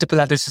and multiple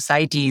other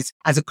societies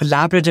as a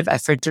collaborative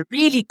effort to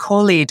really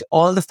collate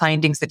all the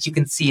findings that you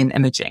can see in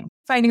imaging.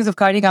 Findings of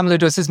cardiac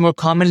amyloidosis more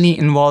commonly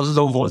involve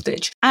low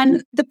voltage.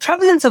 And the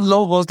prevalence of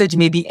low voltage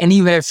may be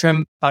anywhere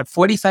from about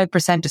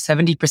 45% to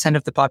 70%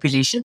 of the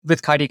population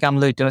with cardiac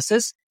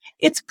amyloidosis.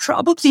 It's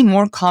probably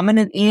more common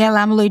in AL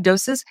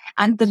amyloidosis,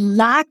 and the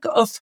lack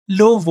of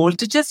low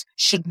voltages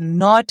should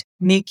not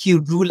make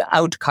you rule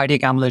out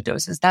cardiac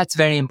amyloidosis. That's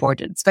very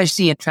important,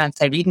 especially in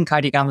transthyretin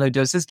cardiac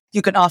amyloidosis.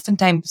 You can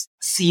oftentimes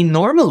see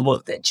normal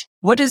voltage.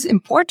 What is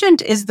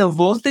important is the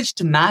voltage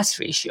to mass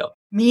ratio,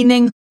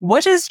 meaning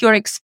what is your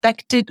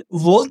expected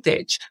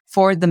voltage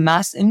for the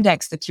mass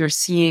index that you're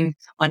seeing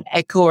on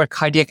echo or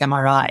cardiac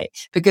MRI?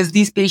 Because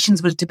these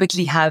patients will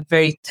typically have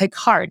very thick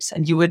hearts,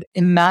 and you would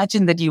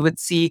imagine that you would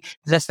see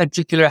left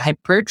ventricular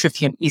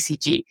hypertrophy on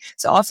ECG.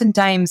 So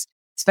oftentimes,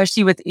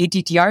 especially with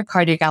ATTR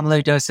cardiac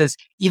amyloidosis,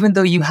 even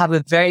though you have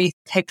a very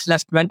thick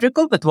left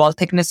ventricle with wall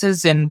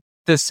thicknesses in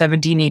the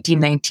 17, 18,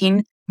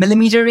 19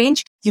 millimeter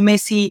range, you may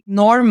see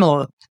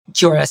normal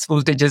QRS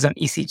voltages on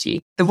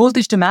ECG. The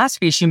voltage to mass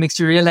ratio makes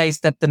you realize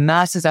that the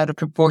mass is out of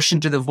proportion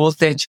to the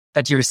voltage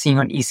that you're seeing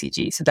on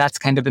ECG. So that's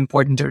kind of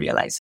important to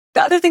realize.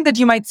 The other thing that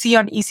you might see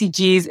on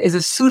ECGs is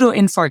a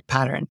pseudo-infarct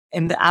pattern.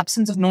 In the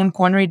absence of known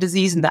coronary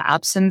disease, in the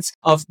absence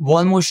of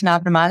wall motion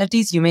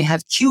abnormalities, you may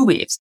have Q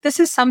waves.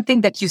 This is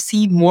something that you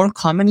see more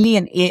commonly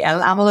in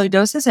AL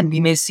amyloidosis, and we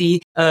may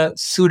see a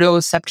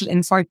pseudo-septal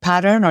infarct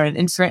pattern or an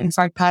infra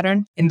infarct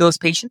pattern in those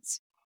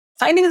patients.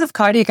 Findings of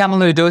cardiac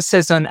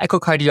amyloidosis on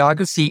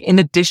echocardiography, in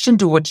addition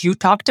to what you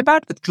talked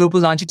about with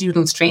global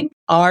longitudinal strain,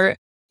 are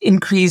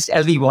increased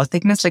LV wall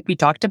thickness, like we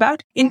talked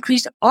about,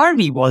 increased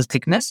RV wall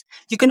thickness.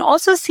 You can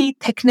also see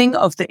thickening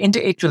of the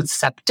interatrial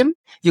septum.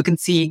 You can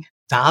see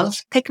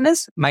valve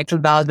thickness, mitral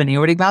valve and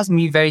aortic valves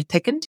may be very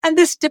thickened. And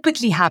this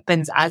typically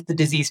happens as the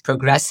disease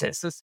progresses.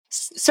 So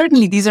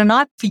certainly these are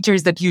not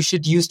features that you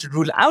should use to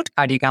rule out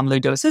cardiac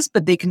amyloidosis,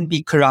 but they can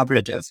be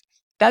corroborative.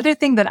 The other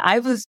thing that I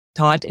was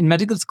taught in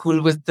medical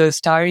school was the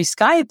starry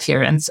sky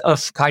appearance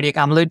of cardiac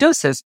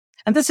amyloidosis.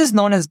 And this is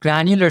known as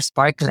granular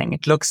sparkling.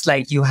 It looks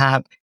like you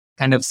have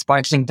kind of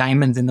sparkling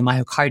diamonds in the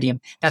myocardium.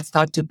 That's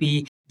thought to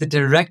be the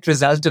direct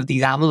result of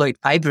these amyloid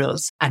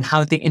fibrils and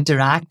how they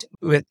interact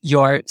with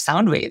your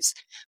sound waves.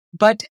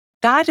 But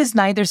that is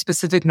neither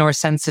specific nor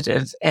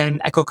sensitive in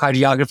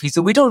echocardiography.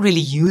 So we don't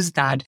really use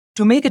that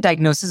to make a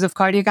diagnosis of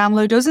cardiac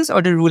amyloidosis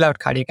or to rule out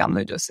cardiac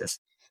amyloidosis.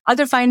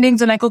 Other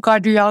findings on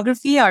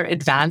echocardiography are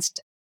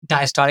advanced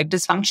diastolic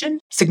dysfunction,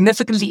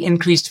 significantly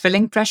increased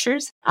filling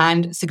pressures,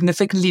 and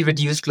significantly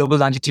reduced global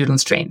longitudinal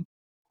strain.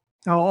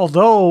 Now,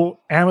 although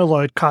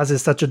amyloid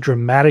causes such a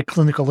dramatic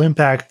clinical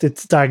impact,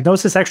 its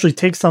diagnosis actually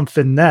takes some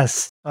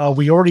finesse.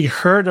 We already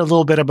heard a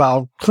little bit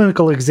about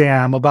clinical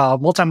exam,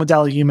 about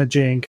multimodality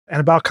imaging,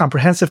 and about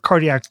comprehensive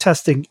cardiac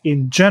testing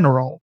in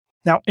general.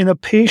 Now, in a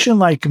patient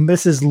like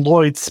Mrs.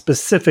 Lloyd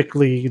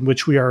specifically, in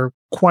which we are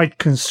quite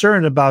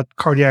concerned about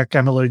cardiac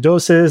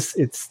amyloidosis,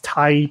 its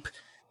type,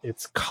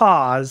 its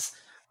cause,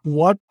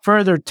 what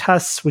further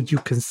tests would you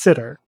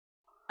consider?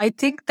 I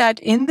think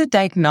that in the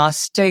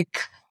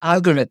diagnostic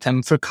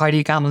algorithm for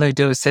cardiac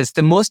amyloidosis,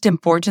 the most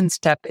important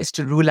step is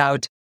to rule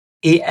out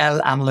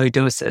AL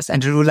amyloidosis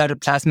and to rule out a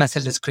plasma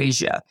cell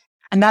dyscrasia.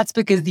 And that's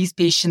because these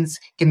patients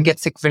can get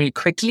sick very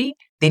quickly.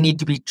 they need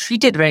to be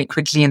treated very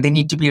quickly, and they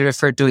need to be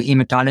referred to a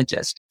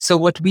hematologist. So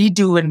what we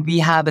do when we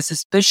have a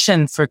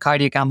suspicion for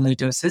cardiac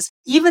amyloidosis,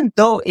 even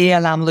though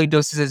AL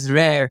amyloidosis is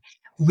rare,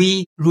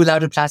 we rule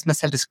out a plasma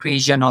cell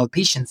dyscrasia in all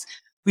patients.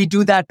 We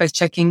do that by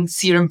checking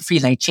serum free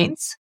light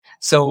chains,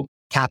 so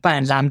kappa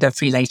and lambda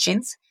free light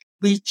chains.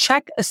 We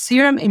check a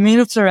serum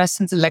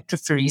immunofluorescence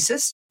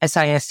electrophoresis,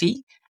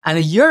 SIFE, and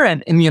a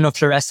urine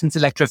immunofluorescence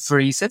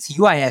electrophoresis,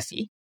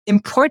 UIFE.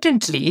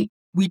 Importantly,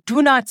 we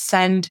do not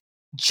send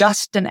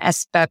just an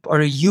SPEP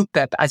or a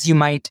UPEP as you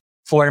might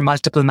for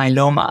multiple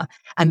myeloma.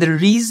 And the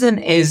reason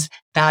is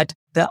that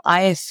the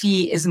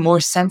IFE is more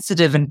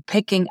sensitive in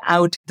picking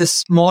out the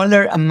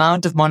smaller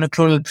amount of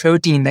monoclonal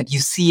protein that you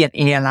see at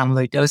AL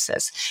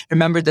amyloidosis.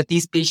 Remember that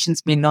these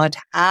patients may not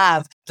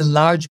have the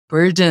large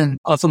burden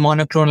of a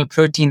monoclonal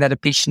protein that a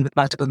patient with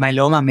multiple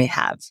myeloma may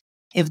have.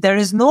 If there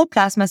is no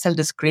plasma cell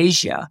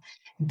dyscrasia,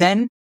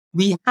 then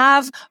we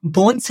have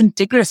bone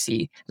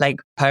scintigraphy, like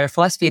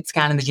pyrophosphate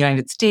scan in the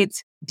United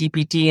States,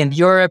 DPT in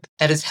Europe,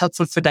 that is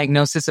helpful for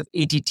diagnosis of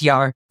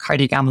ATTR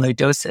cardiac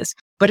amyloidosis.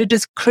 But it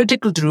is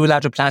critical to rule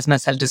out a plasma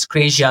cell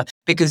dyscrasia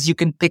because you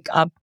can pick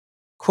up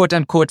quote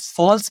unquote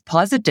false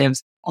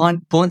positives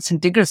on bone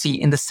scintigraphy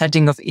in the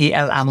setting of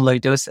AL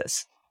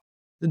amyloidosis.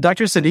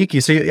 Dr.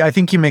 Siddiqui, so I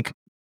think you make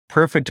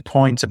perfect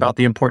points about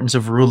the importance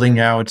of ruling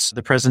out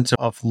the presence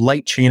of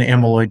light chain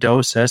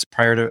amyloidosis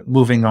prior to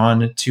moving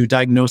on to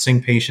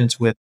diagnosing patients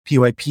with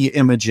PYP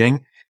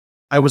imaging.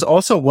 I was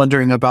also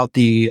wondering about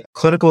the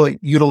clinical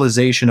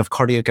utilization of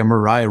cardiac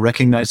MRI,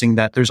 recognizing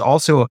that there's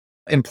also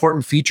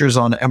important features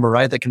on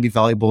MRI that can be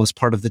valuable as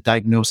part of the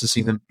diagnosis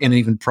and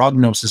even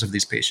prognosis of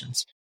these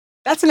patients.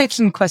 That's an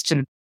excellent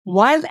question.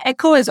 While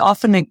echo is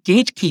often a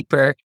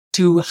gatekeeper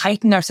to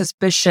heighten our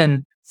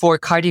suspicion for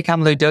cardiac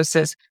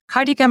amyloidosis,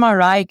 cardiac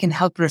MRI can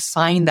help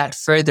refine that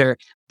further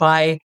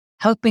by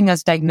helping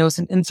us diagnose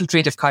an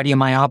infiltrative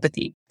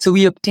cardiomyopathy. So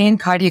we obtain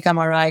cardiac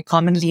MRI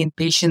commonly in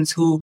patients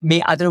who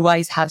may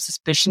otherwise have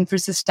suspicion for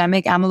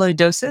systemic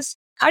amyloidosis.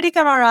 Cardiac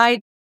MRI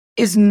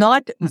is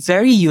not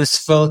very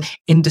useful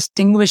in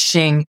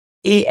distinguishing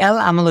AL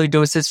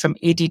amyloidosis from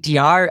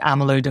ATTR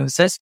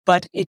amyloidosis,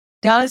 but it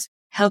does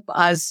help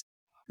us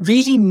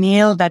really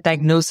nail that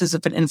diagnosis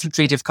of an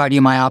infiltrative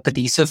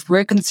cardiomyopathy. So if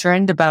we're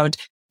concerned about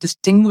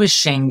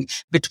distinguishing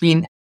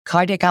between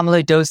cardiac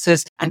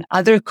amyloidosis and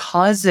other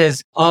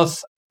causes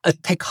of a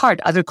thick heart,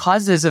 other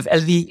causes of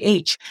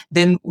LVH,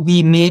 then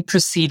we may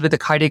proceed with a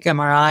cardiac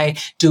MRI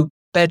to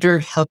better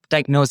help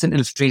diagnose an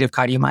infiltrative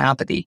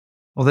cardiomyopathy.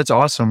 Well, that's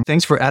awesome.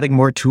 Thanks for adding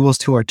more tools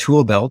to our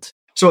tool belt.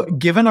 So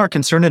given our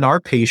concern in our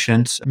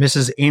patient,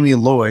 Mrs. Amy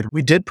Lloyd,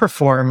 we did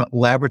perform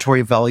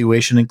laboratory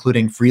evaluation,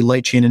 including free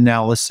light chain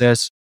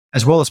analysis,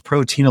 as well as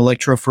protein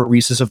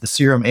electrophoresis of the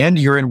serum and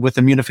urine with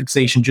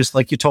immunofixation, just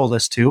like you told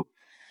us to.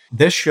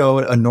 This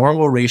showed a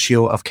normal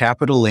ratio of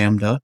kappa to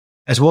lambda,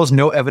 as well as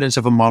no evidence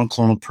of a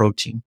monoclonal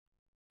protein.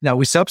 Now,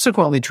 we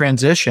subsequently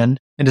transitioned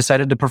and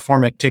decided to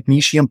perform a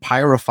technetium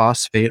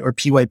pyrophosphate or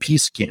PYP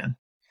scan.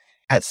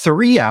 At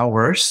 3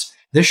 hours,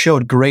 this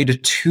showed grade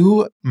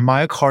 2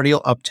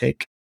 myocardial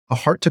uptake, a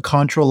heart to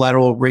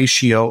contralateral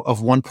ratio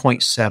of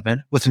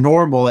 1.7, with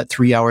normal at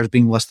 3 hours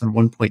being less than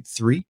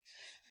 1.3,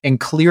 and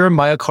clear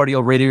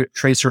myocardial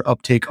radiotracer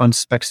uptake on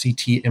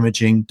SPECT-CT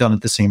imaging done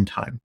at the same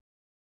time.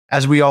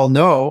 As we all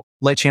know,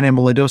 light chain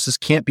amyloidosis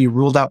can't be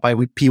ruled out by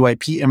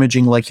PYP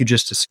imaging like you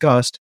just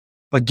discussed,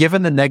 but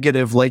given the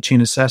negative light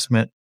chain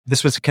assessment,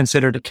 this was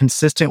considered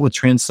consistent with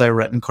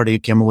transthyretin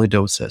cardiac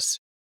amyloidosis.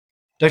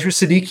 Dr.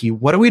 Siddiqui,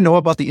 what do we know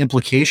about the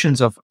implications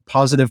of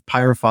positive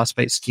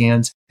pyrophosphate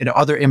scans and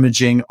other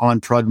imaging on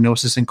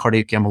prognosis in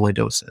cardiac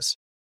amyloidosis?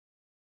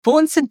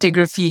 Bone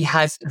scintigraphy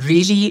has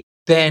really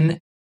been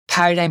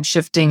paradigm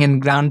shifting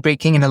and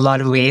groundbreaking in a lot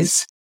of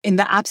ways. In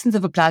the absence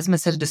of a plasma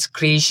cell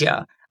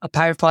dyscrasia, a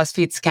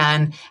pyrophosphate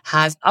scan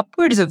has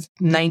upwards of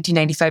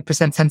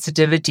 90-95%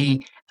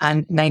 sensitivity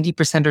and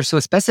 90% or so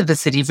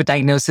specificity for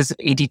diagnosis of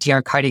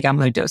ATTR cardiac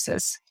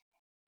amyloidosis.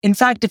 In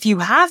fact, if you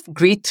have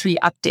grade 3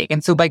 uptake,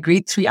 and so by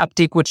grade 3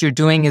 uptake, what you're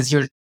doing is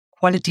you're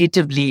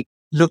qualitatively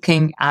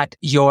looking at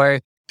your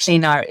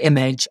planar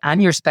image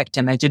and your SPECT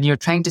image, and you're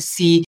trying to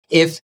see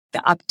if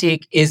the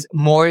uptake is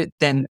more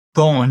than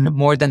bone,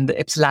 more than the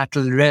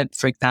ipsilateral rib,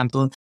 for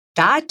example.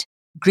 That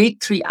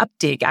grade 3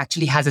 uptake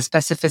actually has a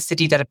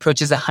specificity that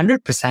approaches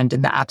 100%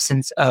 in the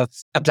absence of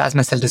a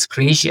plasma cell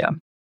dyscrasia.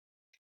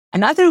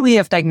 Another way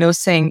of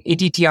diagnosing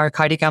ATTR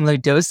cardiac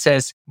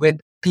amyloidosis with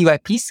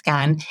PYP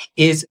scan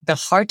is the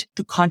heart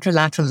to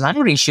contralateral lung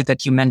ratio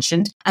that you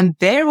mentioned. And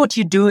there what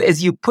you do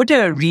is you put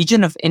a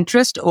region of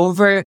interest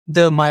over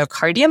the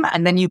myocardium,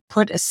 and then you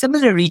put a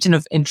similar region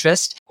of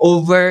interest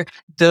over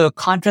the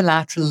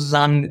contralateral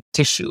lung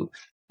tissue.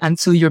 And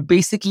so you're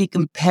basically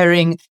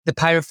comparing the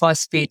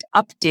pyrophosphate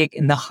uptake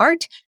in the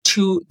heart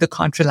to the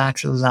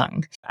contralateral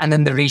lung. And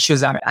then the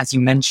ratios are as you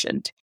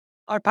mentioned.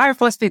 Our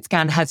pyrophosphate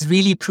scan has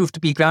really proved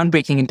to be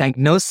groundbreaking in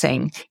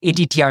diagnosing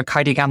ATTR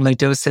cardiac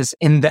amyloidosis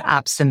in the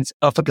absence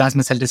of a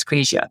plasma cell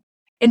dyscrasia.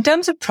 In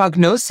terms of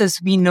prognosis,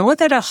 we know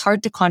that a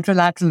heart to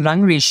contralateral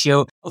lung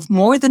ratio of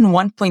more than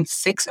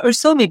 1.6 or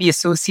so may be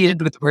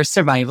associated with worse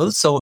survival.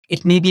 So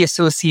it may be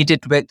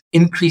associated with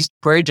increased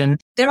burden.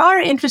 There are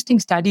interesting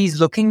studies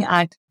looking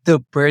at the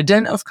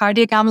burden of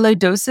cardiac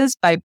amyloidosis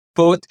by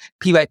both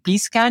PYP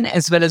scan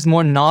as well as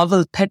more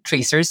novel PET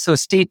tracers. So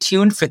stay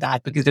tuned for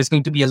that because there's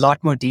going to be a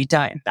lot more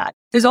data in that.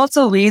 There's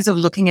also ways of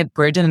looking at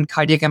burden in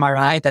cardiac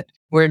MRI that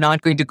we're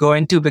not going to go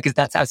into because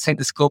that's outside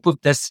the scope of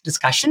this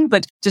discussion.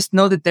 But just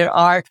know that there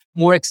are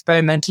more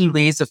experimental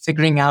ways of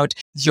figuring out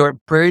your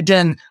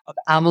burden of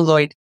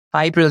amyloid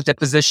fibril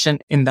deposition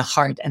in the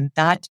heart. And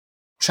that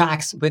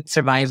tracks with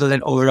survival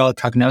and overall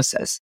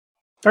prognosis.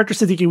 Dr.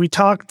 Siddiqui, we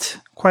talked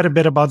quite a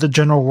bit about the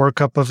general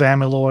workup of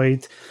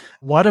amyloid.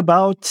 What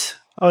about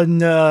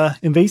an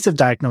invasive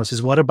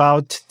diagnosis? What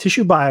about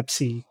tissue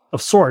biopsy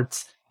of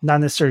sorts?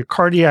 Not necessarily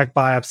cardiac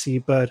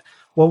biopsy, but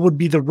what would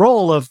be the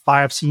role of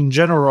biopsy in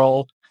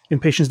general in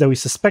patients that we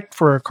suspect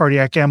for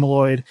cardiac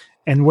amyloid?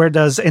 And where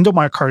does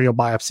endomyocardial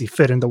biopsy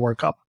fit in the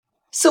workup?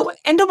 So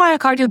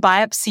endomyocardial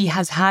biopsy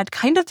has had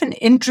kind of an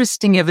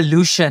interesting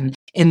evolution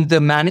in the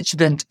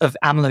management of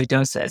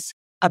amyloidosis.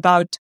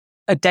 About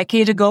a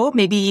decade ago,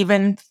 maybe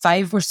even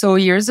 5 or so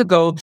years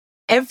ago,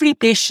 every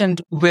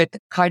patient with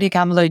cardiac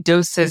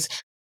amyloidosis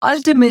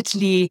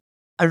ultimately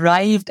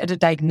arrived at a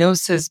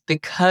diagnosis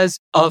because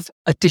of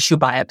a tissue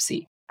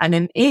biopsy. And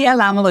in AL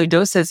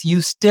amyloidosis,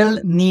 you still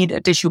need a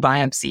tissue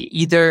biopsy,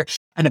 either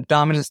an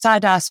abdominal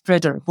side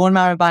aspirate or a bone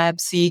marrow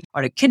biopsy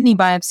or a kidney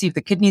biopsy if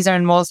the kidneys are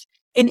involved.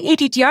 In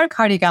ATTR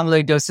cardiac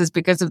amyloidosis,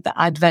 because of the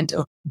advent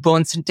of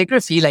bone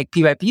scintigraphy like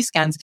PYP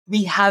scans,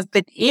 we have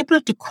been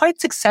able to quite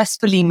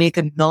successfully make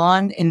a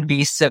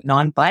non-invasive,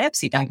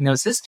 non-biopsy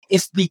diagnosis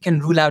if we can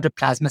rule out a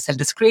plasma cell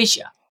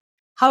dyscrasia.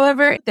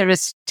 However, there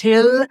is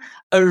still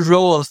a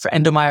role for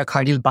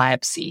endomyocardial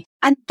biopsy,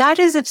 and that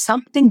is if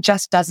something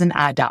just doesn't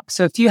add up.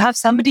 So if you have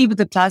somebody with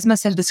a plasma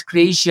cell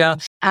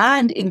dyscrasia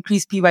and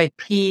increased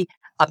PYP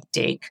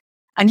uptake,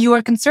 and you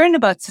are concerned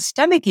about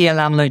systemic AL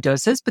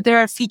amyloidosis, but there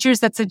are features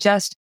that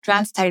suggest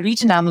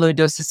transthyretin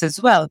amyloidosis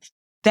as well,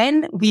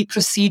 then we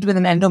proceed with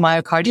an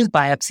endomyocardial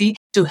biopsy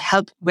to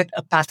help with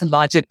a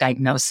pathologic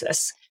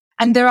diagnosis.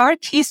 And there are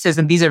cases,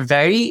 and these are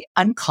very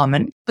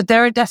uncommon, but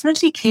there are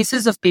definitely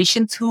cases of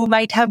patients who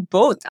might have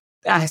both,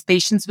 as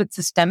patients with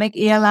systemic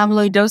AL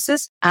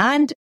amyloidosis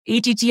and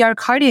ATTR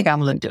cardiac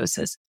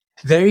amyloidosis.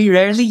 Very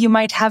rarely you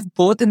might have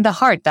both in the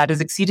heart. That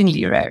is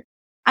exceedingly rare.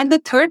 And the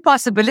third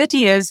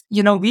possibility is,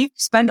 we've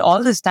spent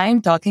all this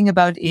time talking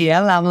about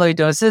AL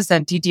amyloidosis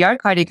and TTR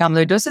cardiac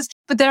amyloidosis,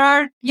 but there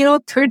are,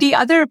 30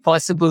 other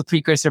possible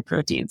precursor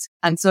proteins.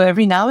 And so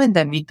every now and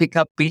then we pick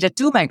up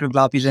beta-2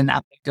 microglobulin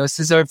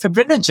amyloidosis or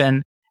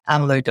fibrinogen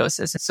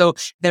amyloidosis. So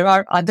there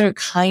are other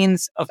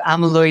kinds of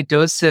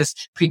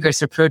amyloidosis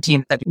precursor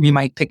proteins that we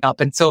might pick up.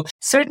 And so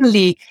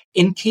certainly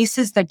in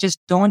cases that just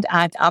don't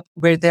add up,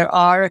 where there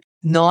are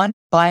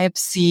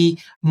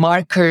non-biopsy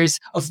markers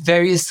of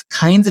various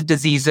kinds of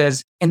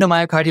diseases,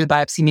 endomyocardial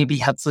biopsy may be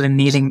helpful in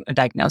nailing a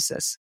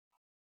diagnosis.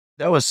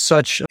 That was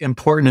such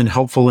important and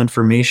helpful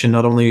information,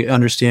 not only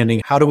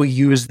understanding how do we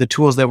use the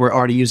tools that we're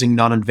already using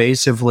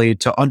non-invasively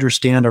to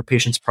understand our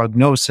patient's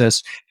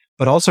prognosis,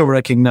 but also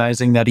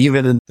recognizing that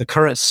even in the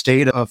current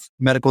state of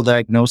medical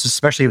diagnosis,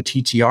 especially with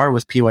TTR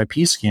with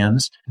PYP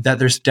scans, that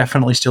there's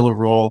definitely still a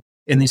role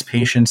in these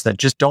patients that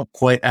just don't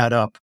quite add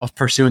up of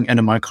pursuing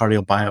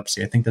endomyocardial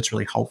biopsy. I think that's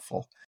really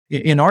helpful.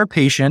 In our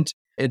patient,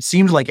 it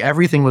seemed like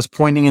everything was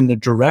pointing in the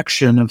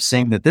direction of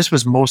saying that this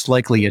was most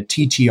likely a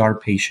TTR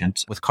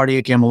patient with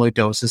cardiac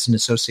amyloidosis and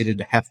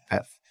associated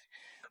HFpEF.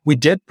 We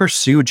did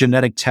pursue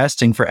genetic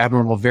testing for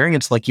abnormal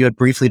variants like you had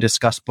briefly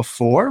discussed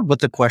before with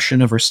the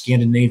question of her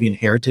Scandinavian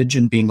heritage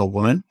and being a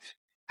woman.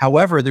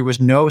 However, there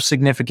was no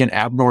significant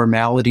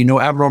abnormality,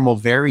 no abnormal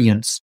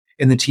variants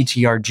in the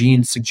TTR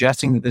gene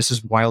suggesting that this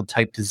is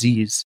wild-type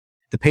disease.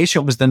 The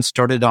patient was then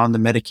started on the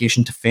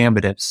medication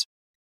tafamidis.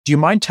 Do you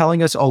mind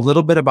telling us a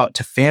little bit about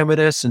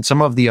tafamidis and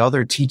some of the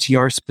other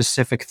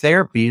TTR-specific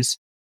therapies,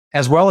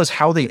 as well as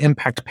how they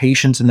impact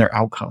patients and their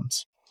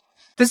outcomes?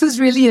 This is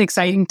really an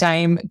exciting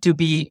time to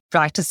be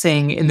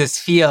practicing in this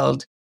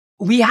field.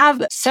 We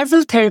have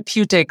several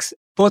therapeutics,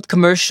 both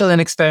commercial and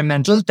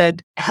experimental,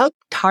 that help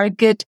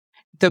target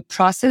the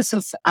process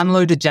of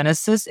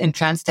amyloidogenesis in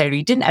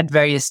transthyretin at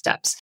various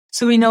steps.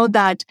 So we know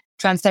that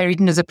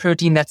transthyretin is a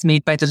protein that's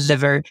made by the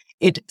liver.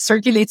 It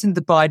circulates in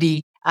the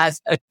body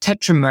as a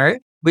tetramer,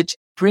 which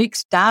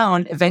breaks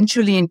down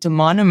eventually into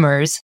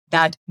monomers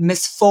that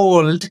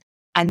misfold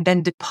and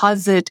then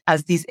deposit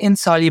as these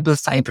insoluble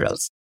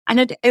fibrils. And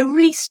at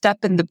every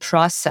step in the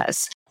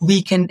process,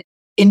 we can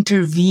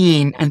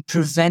intervene and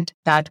prevent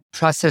that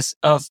process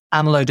of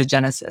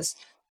amyloidogenesis.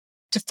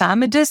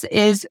 Tafamidis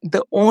is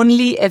the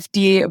only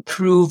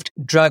FDA-approved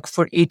drug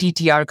for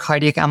ATTR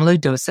cardiac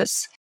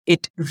amyloidosis.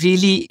 It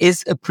really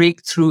is a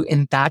breakthrough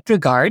in that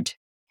regard.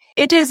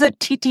 It is a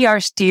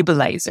TTR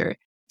stabilizer.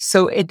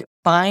 So it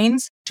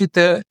binds to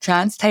the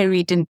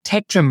transthyretin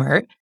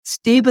tetramer,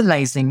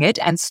 stabilizing it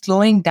and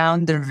slowing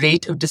down the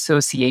rate of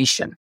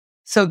dissociation.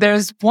 So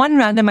there's one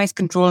randomized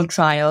controlled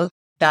trial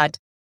that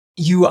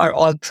you are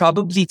all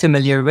probably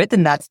familiar with,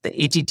 and that's the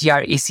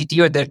ATTR-ACT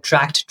or the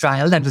ATTRACT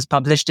trial that was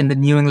published in the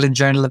New England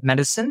Journal of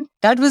Medicine.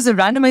 That was a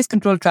randomized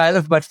controlled trial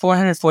of about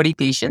 440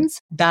 patients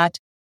that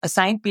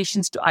assigned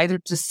patients to either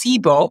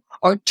placebo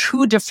or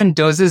 2 different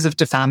doses of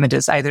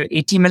tafamidis, either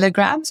 80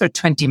 milligrams or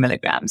 20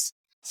 milligrams,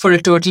 for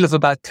a total of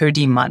about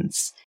 30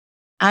 months.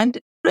 And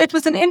it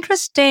was an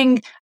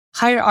interesting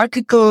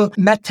hierarchical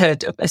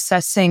method of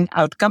assessing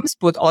outcomes,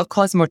 both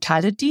all-cause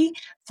mortality,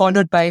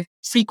 followed by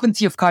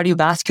frequency of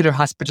cardiovascular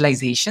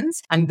hospitalizations.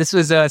 And this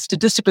was a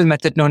statistical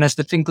method known as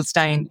the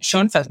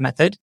Finkelstein-Schoenfeld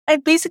method.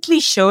 It basically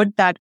showed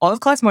that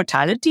all-cause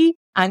mortality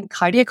and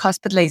cardiac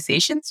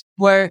hospitalizations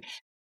were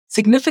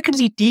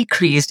significantly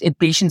decreased in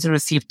patients who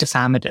received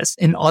tafamidis,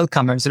 in all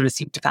comers who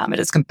received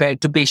tafamidis,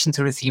 compared to patients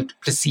who received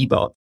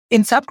placebo.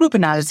 In subgroup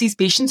analyses,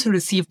 patients who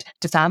received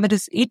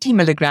tafamidis 80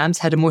 milligrams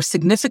had a more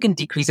significant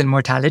decrease in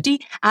mortality,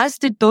 as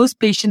did those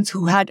patients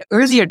who had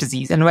earlier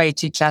disease,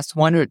 NYHA class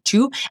 1 or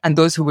 2, and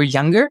those who were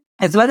younger,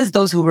 as well as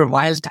those who were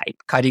wild-type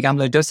cardiac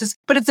amyloidosis.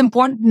 But it's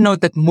important to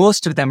note that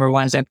most of them were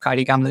wild-type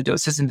cardiac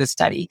amyloidosis in this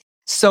study.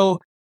 So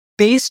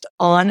based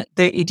on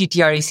the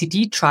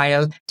ATTR-ACT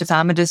trial,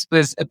 tafamidis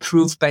was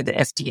approved by the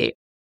FDA.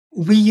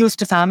 We use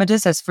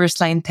tafamidis as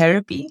first-line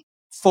therapy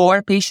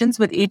for patients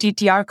with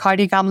ATTR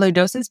cardiac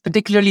amyloidosis,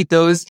 particularly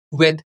those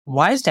with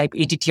wild-type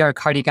ATTR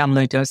cardiac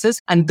amyloidosis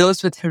and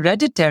those with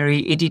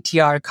hereditary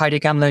ATTR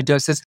cardiac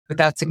amyloidosis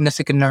without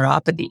significant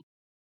neuropathy.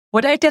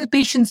 What I tell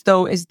patients,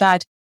 though, is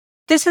that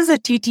this is a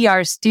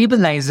TTR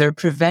stabilizer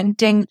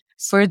preventing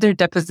further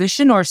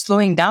deposition or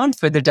slowing down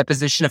further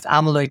deposition of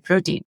amyloid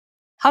protein.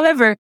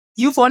 However,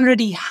 you've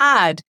already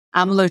had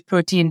amyloid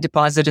protein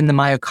deposit in the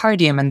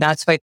myocardium, and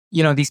that's why,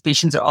 these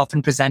patients are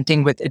often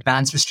presenting with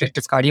advanced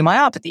restrictive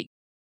cardiomyopathy.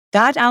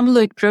 That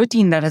amyloid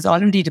protein that has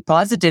already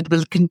deposited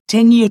will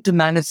continue to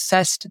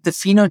manifest the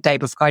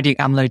phenotype of cardiac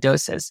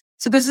amyloidosis.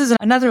 So this is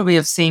another way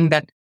of saying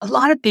that a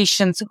lot of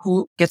patients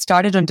who get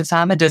started on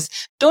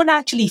tafamidis don't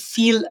actually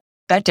feel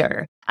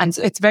better. And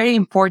so it's very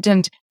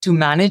important to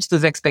manage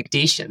those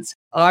expectations.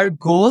 Our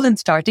goal in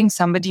starting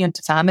somebody on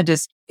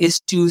tafamidis is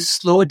to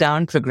slow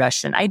down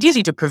progression,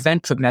 ideally to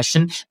prevent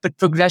progression, but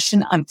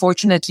progression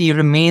unfortunately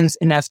remains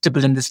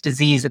inevitable in this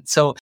disease. And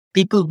so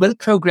people will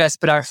progress,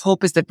 but our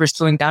hope is that we're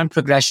slowing down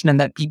progression and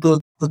that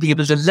people will be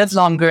able to live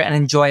longer and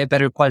enjoy a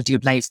better quality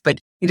of life. But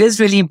it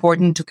is really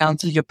important to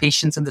counsel your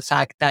patients on the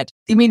fact that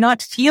they may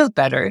not feel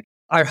better.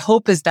 Our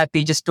hope is that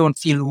they just don't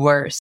feel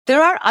worse.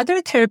 There are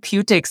other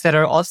therapeutics that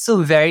are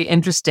also very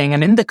interesting.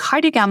 And in the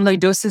cardiac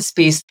amyloidosis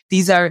space,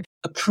 these are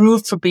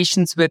approved for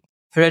patients with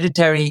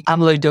hereditary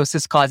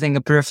amyloidosis causing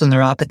a peripheral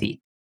neuropathy.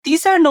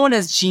 These are known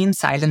as gene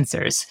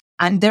silencers.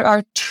 And there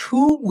are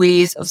 2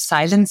 ways of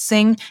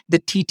silencing the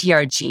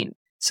TTR gene.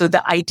 So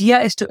the idea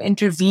is to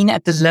intervene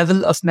at the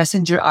level of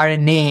messenger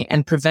RNA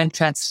and prevent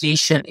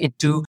translation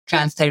into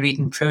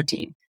transthyretin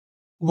protein.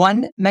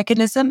 One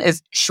mechanism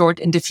is short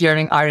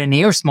interfering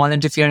RNA or small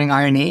interfering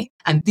RNA.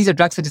 And these are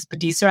drugs such as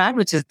patisiran,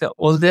 which is the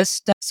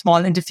oldest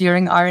small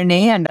interfering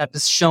RNA, and that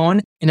was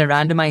shown in a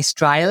randomized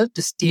trial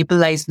to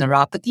stabilize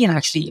neuropathy and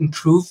actually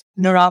improve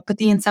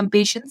neuropathy in some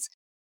patients.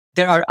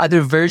 There are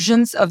other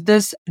versions of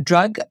this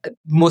drug.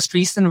 Most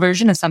recent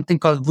version is something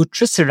called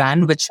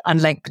vutrisiran, which,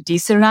 unlike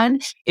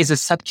patisiran, is a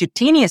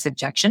subcutaneous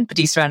injection.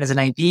 Patisiran is an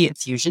IV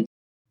infusion.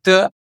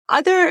 The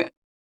other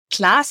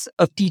class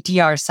of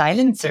TTR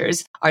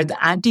silencers are the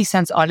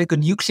antisense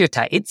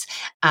oligonucleotides.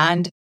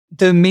 And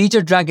the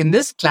major drug in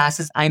this class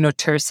is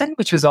inotersen,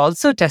 which was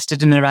also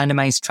tested in a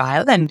randomized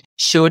trial and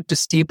showed to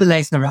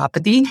stabilize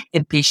neuropathy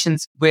in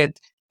patients with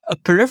a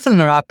peripheral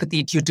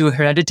neuropathy due to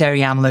hereditary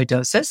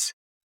amyloidosis.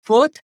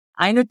 Both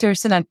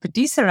inotersen and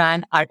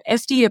patisiran are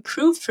FDA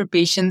approved for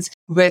patients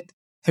with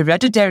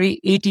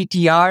hereditary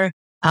ATTR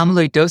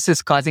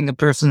amyloidosis causing a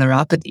peripheral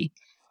neuropathy.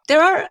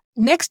 There are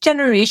next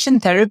generation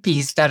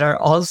therapies that are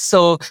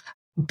also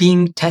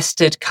being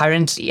tested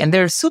currently, and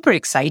they're super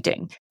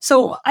exciting.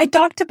 So I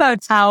talked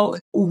about how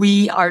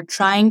we are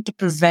trying to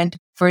prevent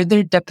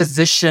further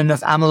deposition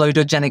of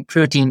amyloidogenic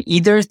protein,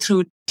 either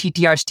through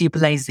TTR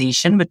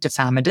stabilization with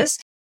tafamidis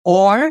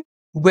or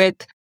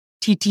with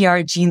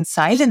TTR gene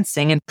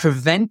silencing and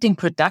preventing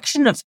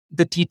production of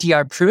the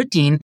TTR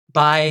protein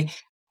by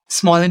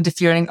small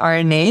interfering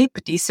RNA,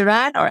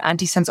 patisiran, or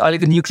antisense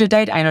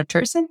oligonucleotide,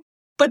 inotersen.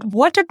 But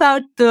what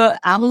about the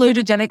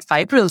amyloidogenic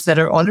fibrils that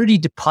are already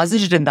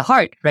deposited in the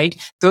heart, right?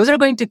 Those are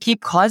going to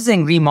keep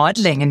causing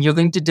remodeling, and you're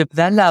going to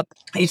develop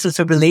atrial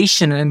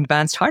fibrillation and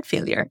advanced heart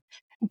failure.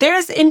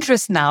 There's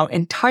interest now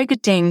in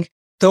targeting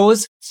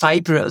those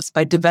fibrils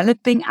by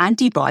developing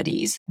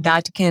antibodies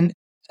that can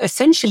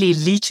essentially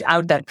leach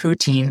out that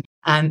protein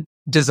and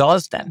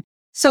dissolve them.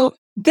 So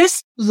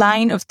this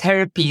line of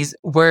therapies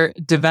were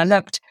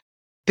developed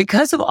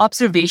because of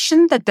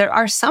observation that there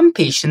are some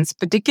patients,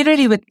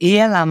 particularly with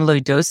AL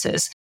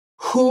amyloidosis,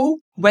 who,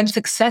 when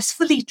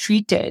successfully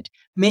treated,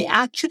 may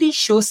actually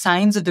show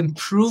signs of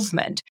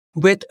improvement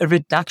with a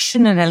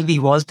reduction in LV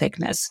wall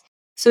thickness.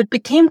 So it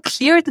became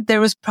clear that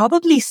there was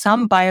probably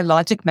some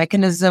biologic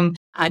mechanism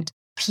at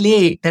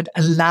play that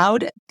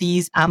allowed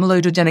these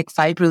amyloidogenic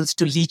fibrils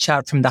to leach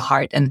out from the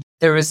heart. And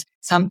there was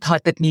some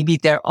thought that maybe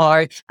there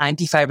are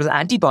antifibril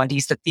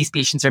antibodies that these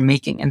patients are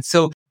making. And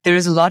so there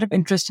is a lot of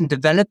interest in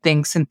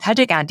developing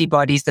synthetic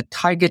antibodies that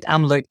target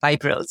amyloid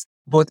fibrils,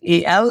 both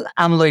AL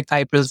amyloid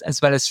fibrils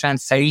as well as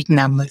transthyretin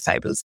amyloid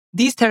fibrils.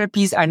 These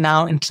therapies are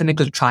now in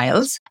clinical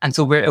trials, and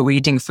so we're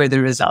awaiting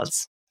further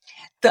results.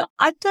 The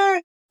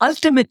other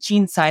ultimate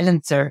gene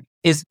silencer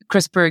is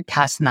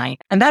CRISPR-Cas9.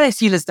 And that I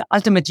feel is the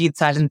ultimate gene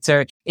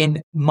silencer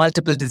in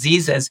multiple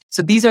diseases.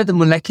 So these are the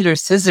molecular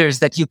scissors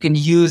that you can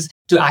use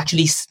to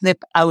actually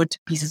snip out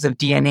pieces of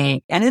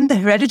DNA. And in the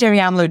hereditary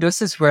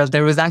amyloidosis world,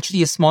 there was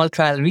actually a small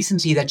trial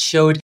recently that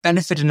showed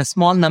benefit in a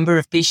small number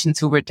of patients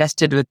who were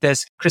tested with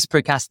this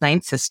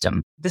CRISPR-Cas9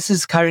 system. This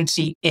is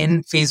currently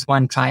in phase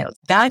 1 trials.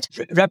 That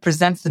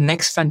represents the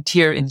next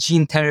frontier in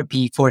gene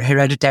therapy for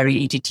hereditary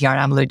ATTR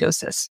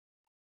amyloidosis.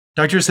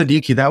 Dr.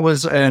 Siddiqui, that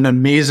was an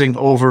amazing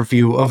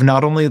overview of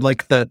not only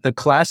like the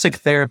classic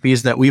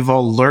therapies that we've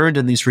all learned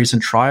in these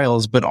recent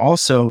trials, but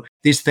also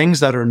these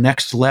things that are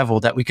next level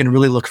that we can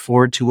really look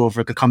forward to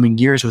over the coming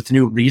years with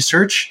new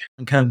research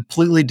and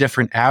completely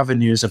different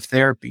avenues of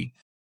therapy.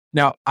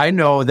 Now, I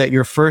know that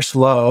your first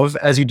love,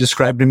 as you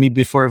described to me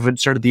before we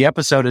started the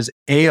episode, is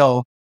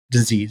AL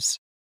disease.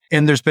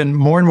 And there's been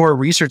more and more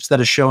research that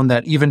has shown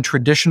that even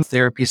traditional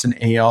therapies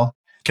in AL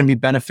can be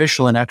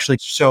beneficial and actually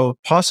show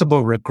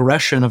possible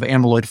regression of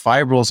amyloid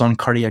fibrils on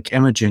cardiac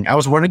imaging. I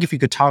was wondering if you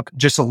could talk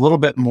just a little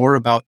bit more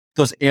about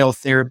those AL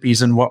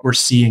therapies and what we're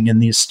seeing in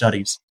these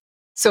studies.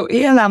 So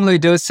AL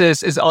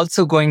amyloidosis is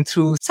also going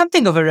through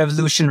something of a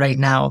revolution right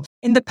now.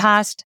 In the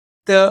past,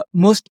 the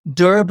most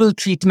durable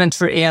treatment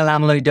for AL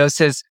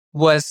amyloidosis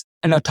was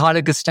an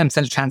autologous stem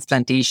cell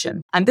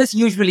transplantation. And this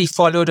usually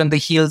followed on the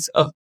heels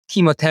of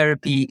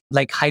chemotherapy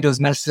like high-dose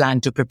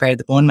melphalan to prepare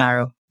the bone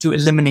marrow to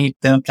eliminate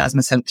the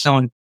plasma cell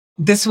clone.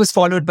 This was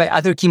followed by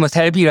other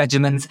chemotherapy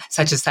regimens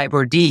such as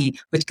CyBorD,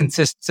 which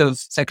consists of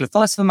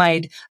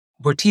cyclophosphamide,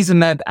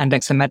 bortezomib, and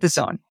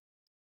dexamethasone.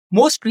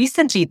 Most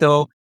recently,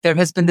 though, there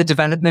has been the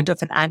development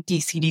of an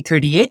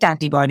anti-CD38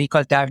 antibody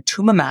called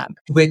daratumumab,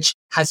 which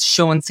has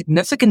shown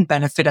significant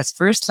benefit as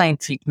first-line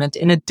treatment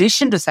in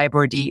addition to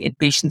CyBorD in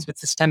patients with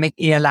systemic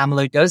AL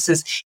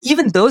amyloidosis,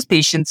 even those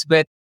patients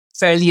with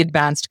fairly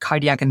advanced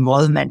cardiac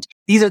involvement.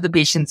 These are the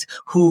patients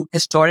who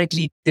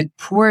historically did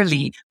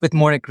poorly with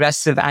more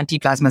aggressive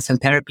anti-plasma cell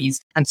therapies.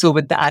 And so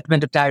with the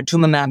advent of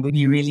daratumumab,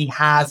 we really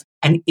have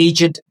an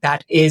agent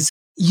that is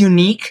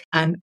unique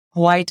and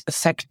quite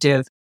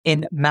effective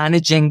in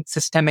managing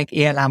systemic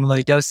AL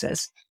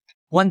amyloidosis.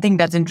 One thing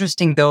that's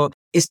interesting, though,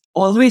 is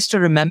always to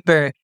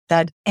remember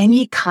that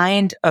any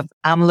kind of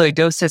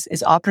amyloidosis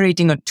is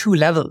operating on two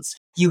levels.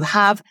 You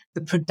have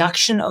the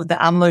production of the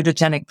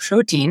amyloidogenic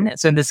protein.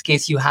 So in this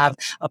case, you have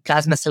a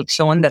plasma cell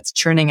clone that's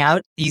churning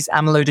out these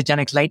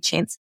amyloidogenic light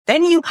chains.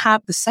 Then you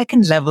have the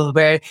second level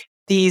where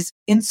these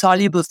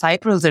insoluble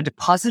fibrils are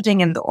depositing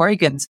in the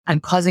organs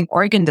and causing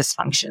organ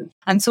dysfunction.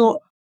 And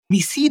so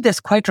we see this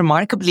quite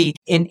remarkably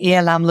in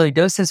AL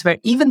amyloidosis, where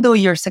even though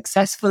you're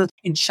successful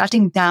in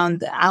shutting down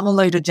the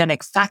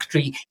amyloidogenic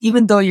factory,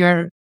 even though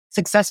you're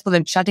successful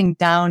in shutting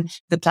down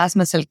the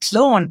plasma cell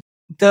clone,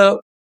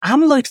 the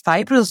amyloid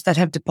fibrils that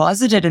have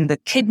deposited in the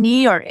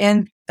kidney or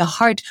in the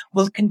heart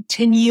will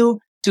continue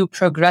to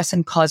progress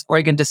and cause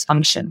organ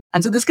dysfunction.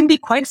 And so this can be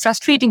quite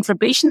frustrating for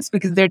patients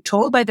because they're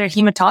told by their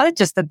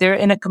hematologist that they're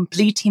in a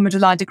complete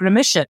hematologic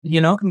remission.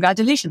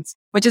 Congratulations,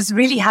 which is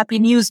really happy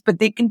news, but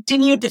they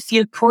continue to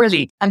feel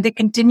poorly and they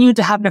continue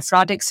to have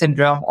nephrotic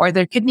syndrome, or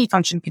their kidney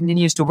function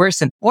continues to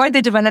worsen, or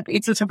they develop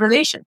atrial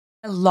fibrillation.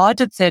 A lot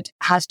of it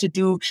has to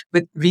do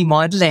with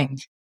remodeling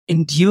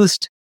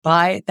induced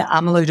by the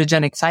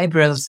amyloidogenic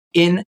fibrils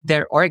in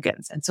their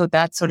organs. And so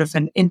that's sort of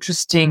an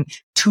interesting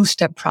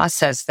two-step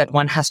process that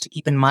one has to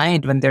keep in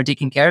mind when they're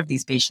taking care of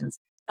these patients.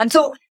 And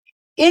so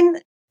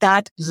in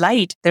that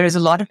light, there is a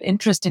lot of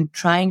interest in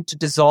trying to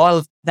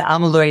dissolve the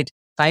amyloid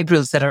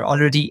fibrils that are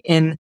already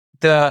in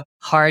the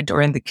heart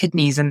or in the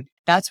kidneys. And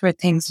that's where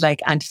things like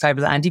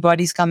antifibril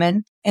antibodies come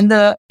in. In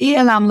the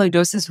AL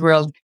amyloidosis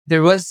world,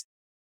 there was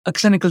a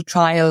clinical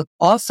trial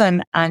of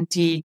an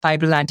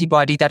antifibril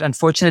antibody that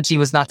unfortunately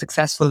was not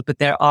successful, but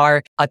there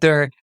are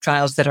other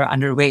trials that are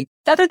underway.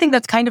 The other thing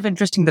that's kind of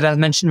interesting that I'll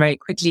mention very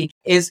quickly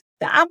is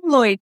the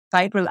amyloid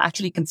fibril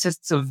actually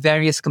consists of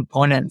various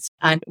components.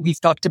 And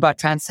we've talked about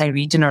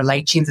transthyretin or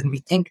light chains, and we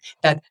think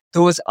that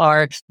those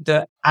are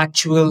the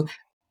actual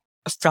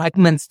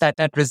fragments that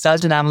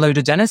result in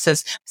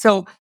amyloidogenesis.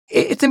 So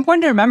it's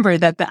important to remember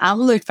that the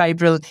amyloid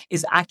fibril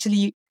is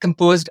actually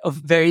composed of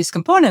various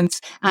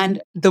components.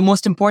 And the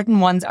most important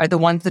ones are the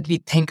ones that we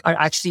think are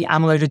actually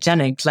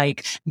amyloidogenic,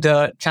 like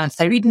the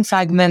transthyretin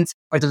fragments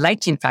or the light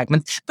chain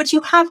fragments. But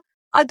you have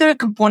other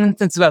components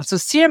as well. So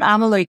serum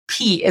amyloid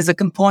P is a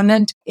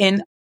component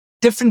in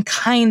different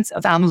kinds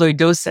of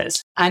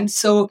amyloidosis. And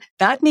so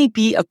that may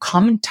be a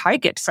common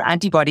target for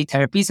antibody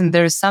therapies. And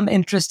there is some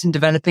interest in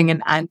developing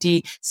an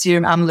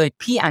anti-serum amyloid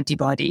P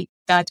antibody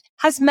that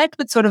has met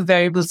with sort of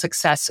variable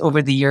success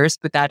over the years,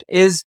 but that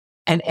is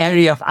an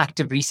area of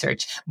active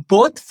research,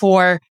 both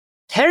for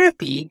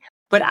therapy,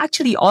 but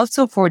actually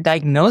also for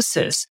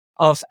diagnosis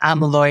of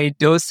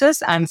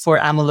amyloidosis and for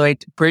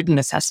amyloid burden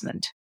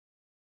assessment.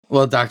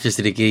 Well, Dr.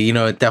 Siddiqui,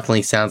 it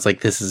definitely sounds like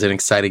this is an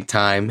exciting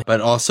time,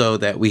 but also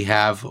that we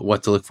have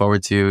what to look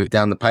forward to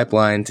down the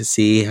pipeline to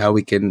see how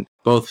we can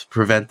both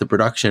prevent the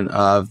production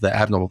of the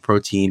abnormal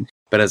protein,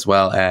 but as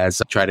well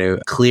as try to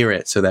clear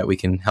it so that we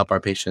can help our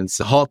patients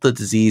halt the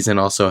disease and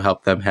also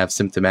help them have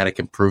symptomatic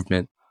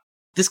improvement.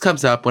 This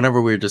comes up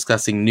whenever we're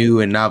discussing new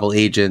and novel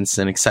agents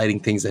and exciting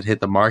things that hit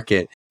the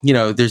market.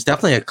 There's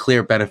definitely a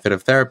clear benefit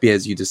of therapy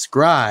as you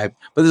described,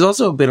 but there's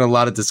also been a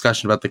lot of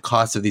discussion about the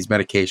cost of these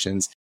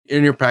medications.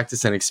 In your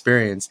practice and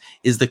experience,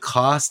 is the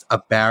cost a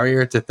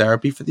barrier to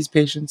therapy for these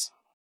patients?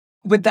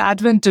 With the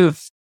advent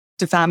of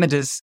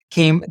tafamidis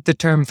came the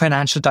term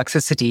financial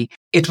toxicity.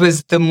 It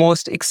was the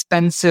most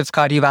expensive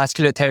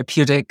cardiovascular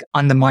therapeutic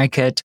on the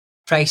market,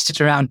 priced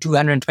at around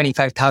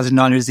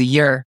 $225,000 a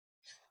year.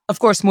 Of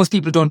course, most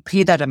people don't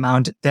pay that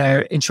amount.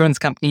 Their insurance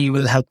company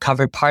will help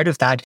cover part of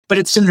that, but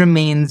it still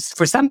remains,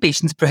 for some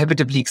patients,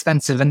 prohibitively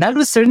expensive. And that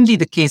was certainly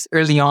the case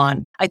early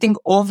on. I think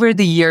over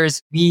the years,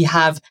 we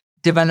have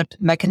developed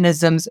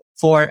mechanisms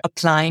for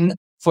applying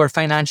for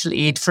financial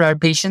aid for our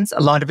patients. A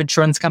lot of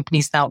insurance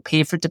companies now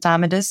pay for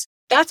tafamidis.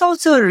 That's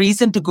also a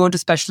reason to go to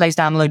specialized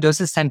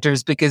amyloidosis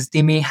centers because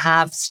they may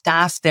have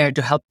staff there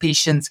to help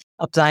patients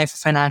apply for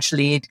financial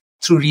aid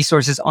through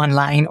resources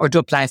online or to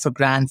apply for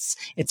grants,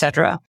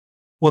 etc.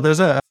 Well, there's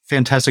a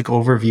fantastic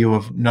overview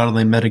of not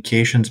only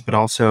medications, but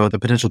also the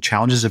potential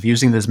challenges of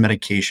using those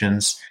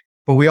medications.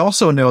 But we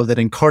also know that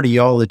in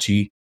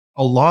cardiology,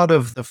 a lot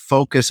of the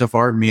focus of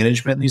our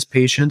management in these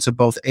patients of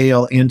both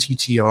AL and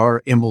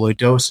TTR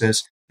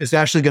amyloidosis is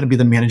actually going to be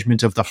the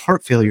management of the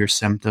heart failure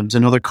symptoms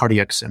and other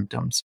cardiac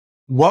symptoms.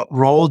 What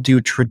role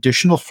do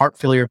traditional heart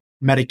failure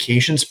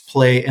medications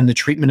play in the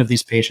treatment of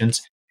these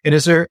patients? And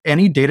is there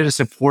any data to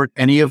support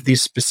any of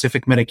these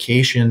specific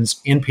medications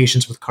in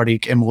patients with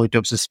cardiac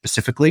amyloidosis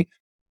specifically?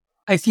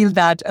 I feel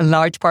that a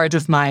large part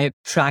of my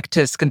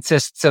practice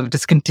consists of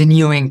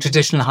discontinuing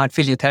traditional heart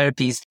failure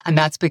therapies. And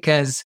that's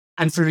because,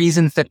 and for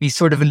reasons that we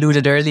sort of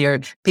alluded earlier,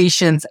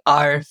 patients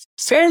are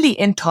fairly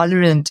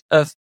intolerant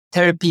of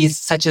therapies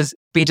such as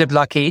beta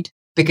blockade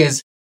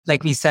because,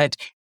 like we said,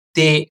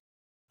 they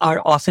are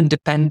often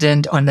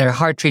dependent on their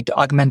heart rate to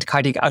augment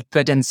cardiac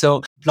output. And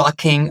so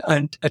blocking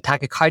a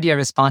tachycardia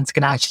response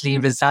can actually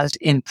result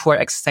in poor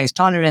exercise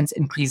tolerance,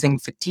 increasing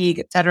fatigue,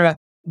 etc.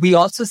 We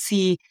also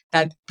see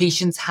that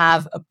patients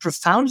have a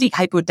profoundly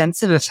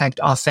hypotensive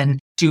effect often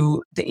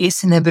to the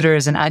ACE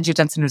inhibitors and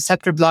angiotensin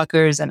receptor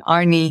blockers and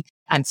ARNI.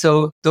 And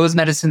so those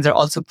medicines are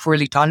also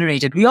poorly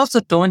tolerated. We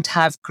also don't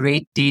have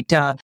great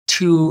data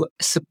to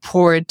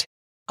support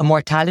a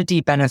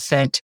mortality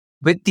benefit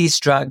with these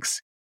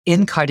drugs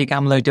in cardiac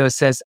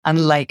amyloidosis,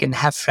 unlike in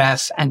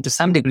HFrEF and to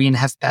some degree in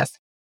HFpEF.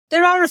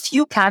 There are a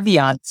few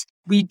caveats.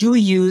 We do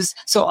use,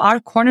 so our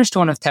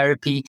cornerstone of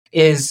therapy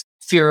is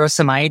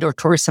furosemide or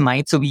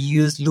torsemide. So we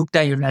use loop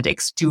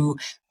diuretics to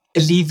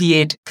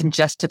alleviate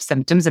congestive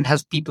symptoms and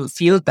help people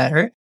feel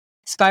better.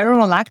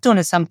 Spironolactone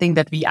is something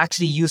that we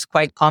actually use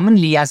quite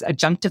commonly as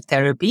adjunctive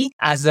therapy,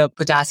 as a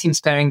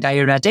potassium-sparing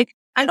diuretic.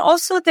 And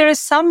also there is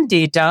some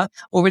data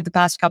over the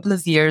past couple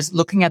of years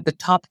looking at the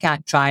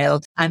TOPCAT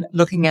trial and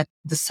looking at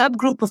the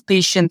subgroup of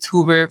patients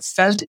who were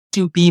felt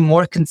to be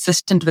more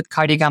consistent with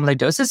cardiac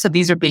amyloidosis. So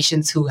these are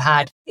patients who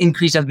had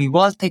increased LV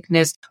wall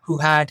thickness, who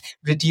had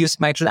reduced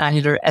mitral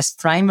annular S'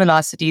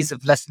 velocities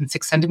of less than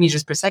 6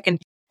 centimeters per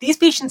second. These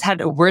patients had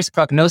a worse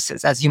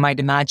prognosis, as you might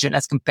imagine,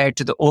 as compared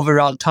to the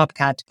overall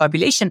TOPCAT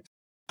population.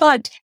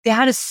 But they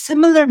had a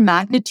similar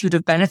magnitude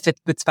of benefit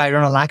with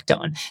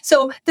spironolactone.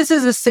 So this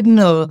is a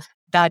signal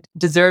that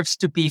deserves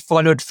to be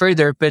followed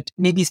further, but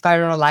maybe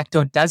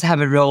spironolactone does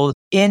have a role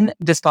in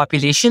this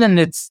population, and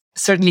it's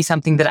certainly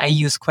something that I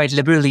use quite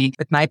liberally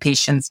with my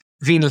patients,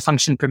 renal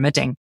function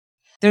permitting.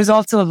 There's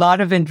also a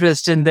lot of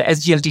interest in the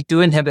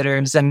SGLT2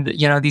 inhibitors, and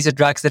these are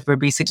drugs that we're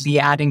basically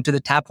adding to the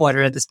tap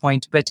water at this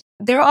point. But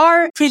there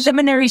are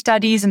preliminary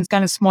studies and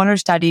kind of smaller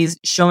studies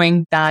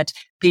showing that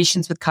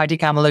patients with cardiac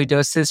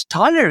amyloidosis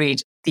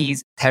tolerate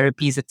these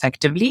therapies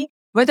effectively.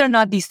 Whether or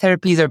not these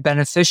therapies are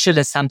beneficial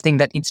is something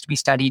that needs to be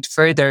studied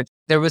further.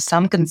 There was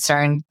some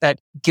concern that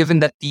given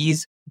that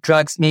these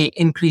drugs may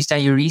increase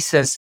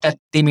diuresis, that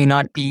they may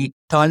not be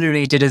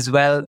tolerated as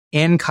well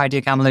in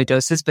cardiac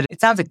amyloidosis, but it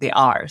sounds like they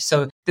are.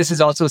 So this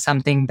is also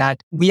something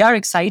that we are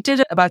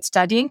excited about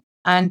studying,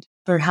 and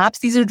perhaps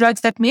these are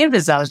drugs that may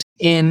result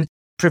in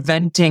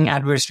preventing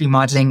adverse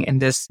remodeling in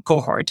this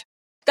cohort.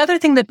 The other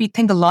thing that we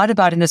think a lot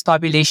about in this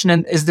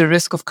population is the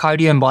risk of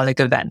cardioembolic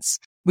events.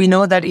 We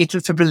know that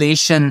atrial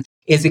fibrillation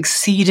is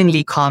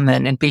exceedingly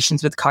common in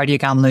patients with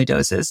cardiac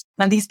amyloidosis.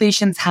 And these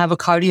patients have a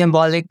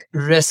cardioembolic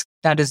risk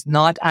that is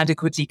not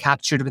adequately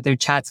captured with their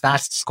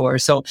CHA2DS2-VASc score.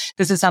 So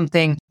this is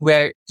something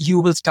where you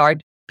will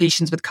start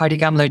patients with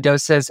cardiac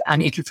amyloidosis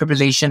and atrial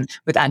fibrillation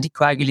with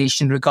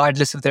anticoagulation,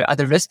 regardless of their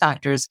other risk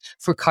factors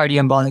for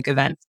cardioembolic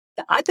events.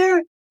 The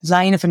other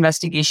line of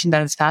investigation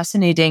that is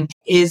fascinating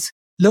is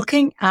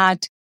looking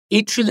at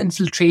atrial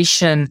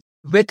infiltration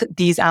with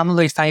these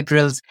amyloid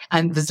fibrils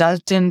and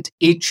resultant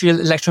atrial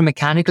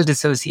electromechanical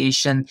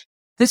dissociation,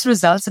 this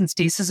results in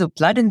stasis of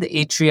blood in the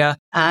atria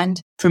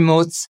and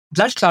promotes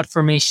blood clot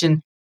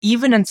formation,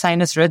 even in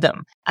sinus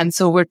rhythm. And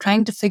so we're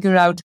trying to figure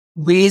out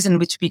ways in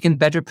which we can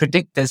better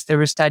predict this. There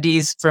were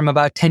studies from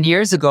about 10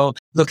 years ago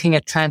looking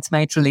at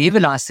transmitral A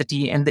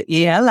velocity in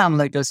the AL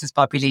amyloidosis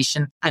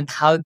population and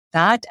how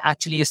that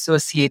actually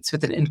associates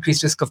with an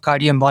increased risk of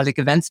cardioembolic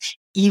events,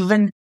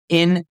 even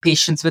in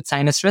patients with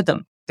sinus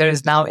rhythm. There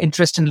is now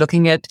interest in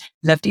looking at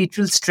left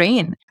atrial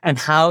strain and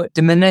how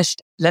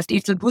diminished left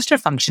atrial booster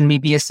function may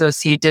be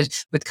associated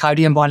with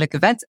cardioembolic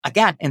events,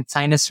 again, in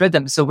sinus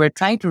rhythm. So we're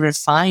trying to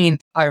refine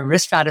our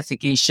risk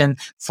stratification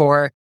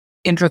for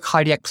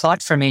intracardiac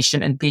clot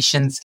formation in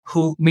patients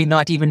who may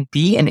not even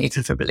be in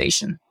atrial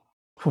fibrillation.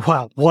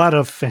 Wow, what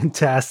a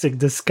fantastic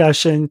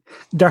discussion.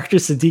 Dr.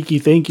 Siddiqui,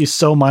 thank you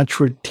so much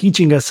for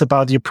teaching us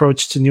about the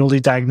approach to newly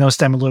diagnosed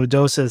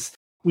amyloidosis.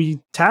 We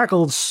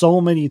tackled so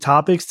many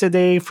topics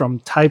today, from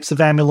types of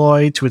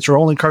amyloid to its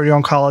role in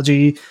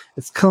cardio-oncology,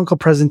 its clinical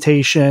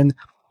presentation,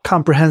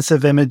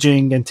 comprehensive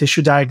imaging and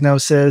tissue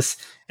diagnosis,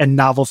 and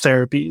novel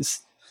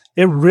therapies.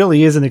 It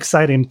really is an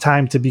exciting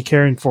time to be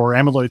caring for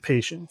amyloid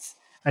patients.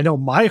 I know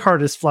my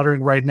heart is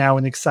fluttering right now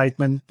in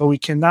excitement, but we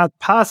cannot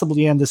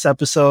possibly end this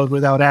episode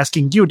without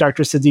asking you,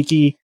 Dr.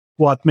 Siddiqui,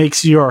 what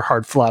makes your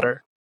heart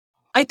flutter?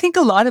 I think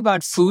a lot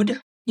about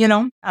food.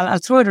 I'll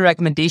throw out a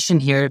recommendation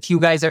here. If you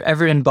guys are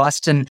ever in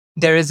Boston,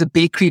 there is a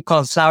bakery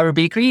called Flower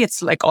Bakery.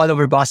 It's like all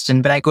over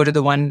Boston, but I go to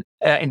the one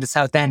in the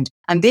South End,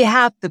 and they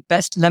have the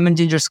best lemon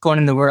ginger scone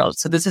in the world.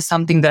 So this is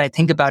something that I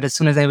think about as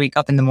soon as I wake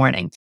up in the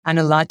morning. And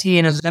a latte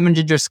and a lemon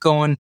ginger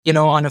scone,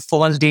 on a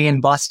fall day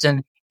in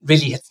Boston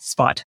really hits the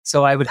spot.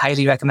 So I would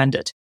highly recommend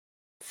it.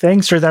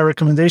 Thanks for that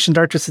recommendation,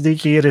 Dr.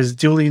 Siddiqui. It is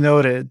duly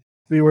noted.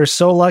 We were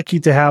so lucky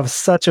to have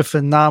such a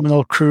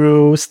phenomenal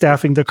crew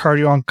staffing the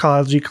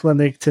cardio-oncology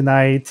clinic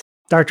tonight.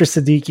 Dr.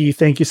 Siddiqui,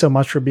 thank you so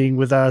much for being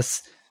with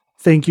us.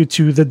 Thank you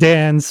to the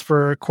Dans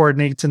for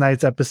coordinating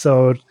tonight's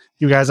episode.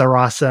 You guys are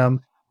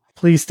awesome.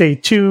 Please stay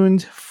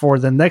tuned for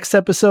the next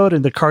episode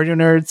in the Cardio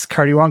Nerds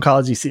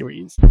Cardio-Oncology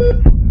series.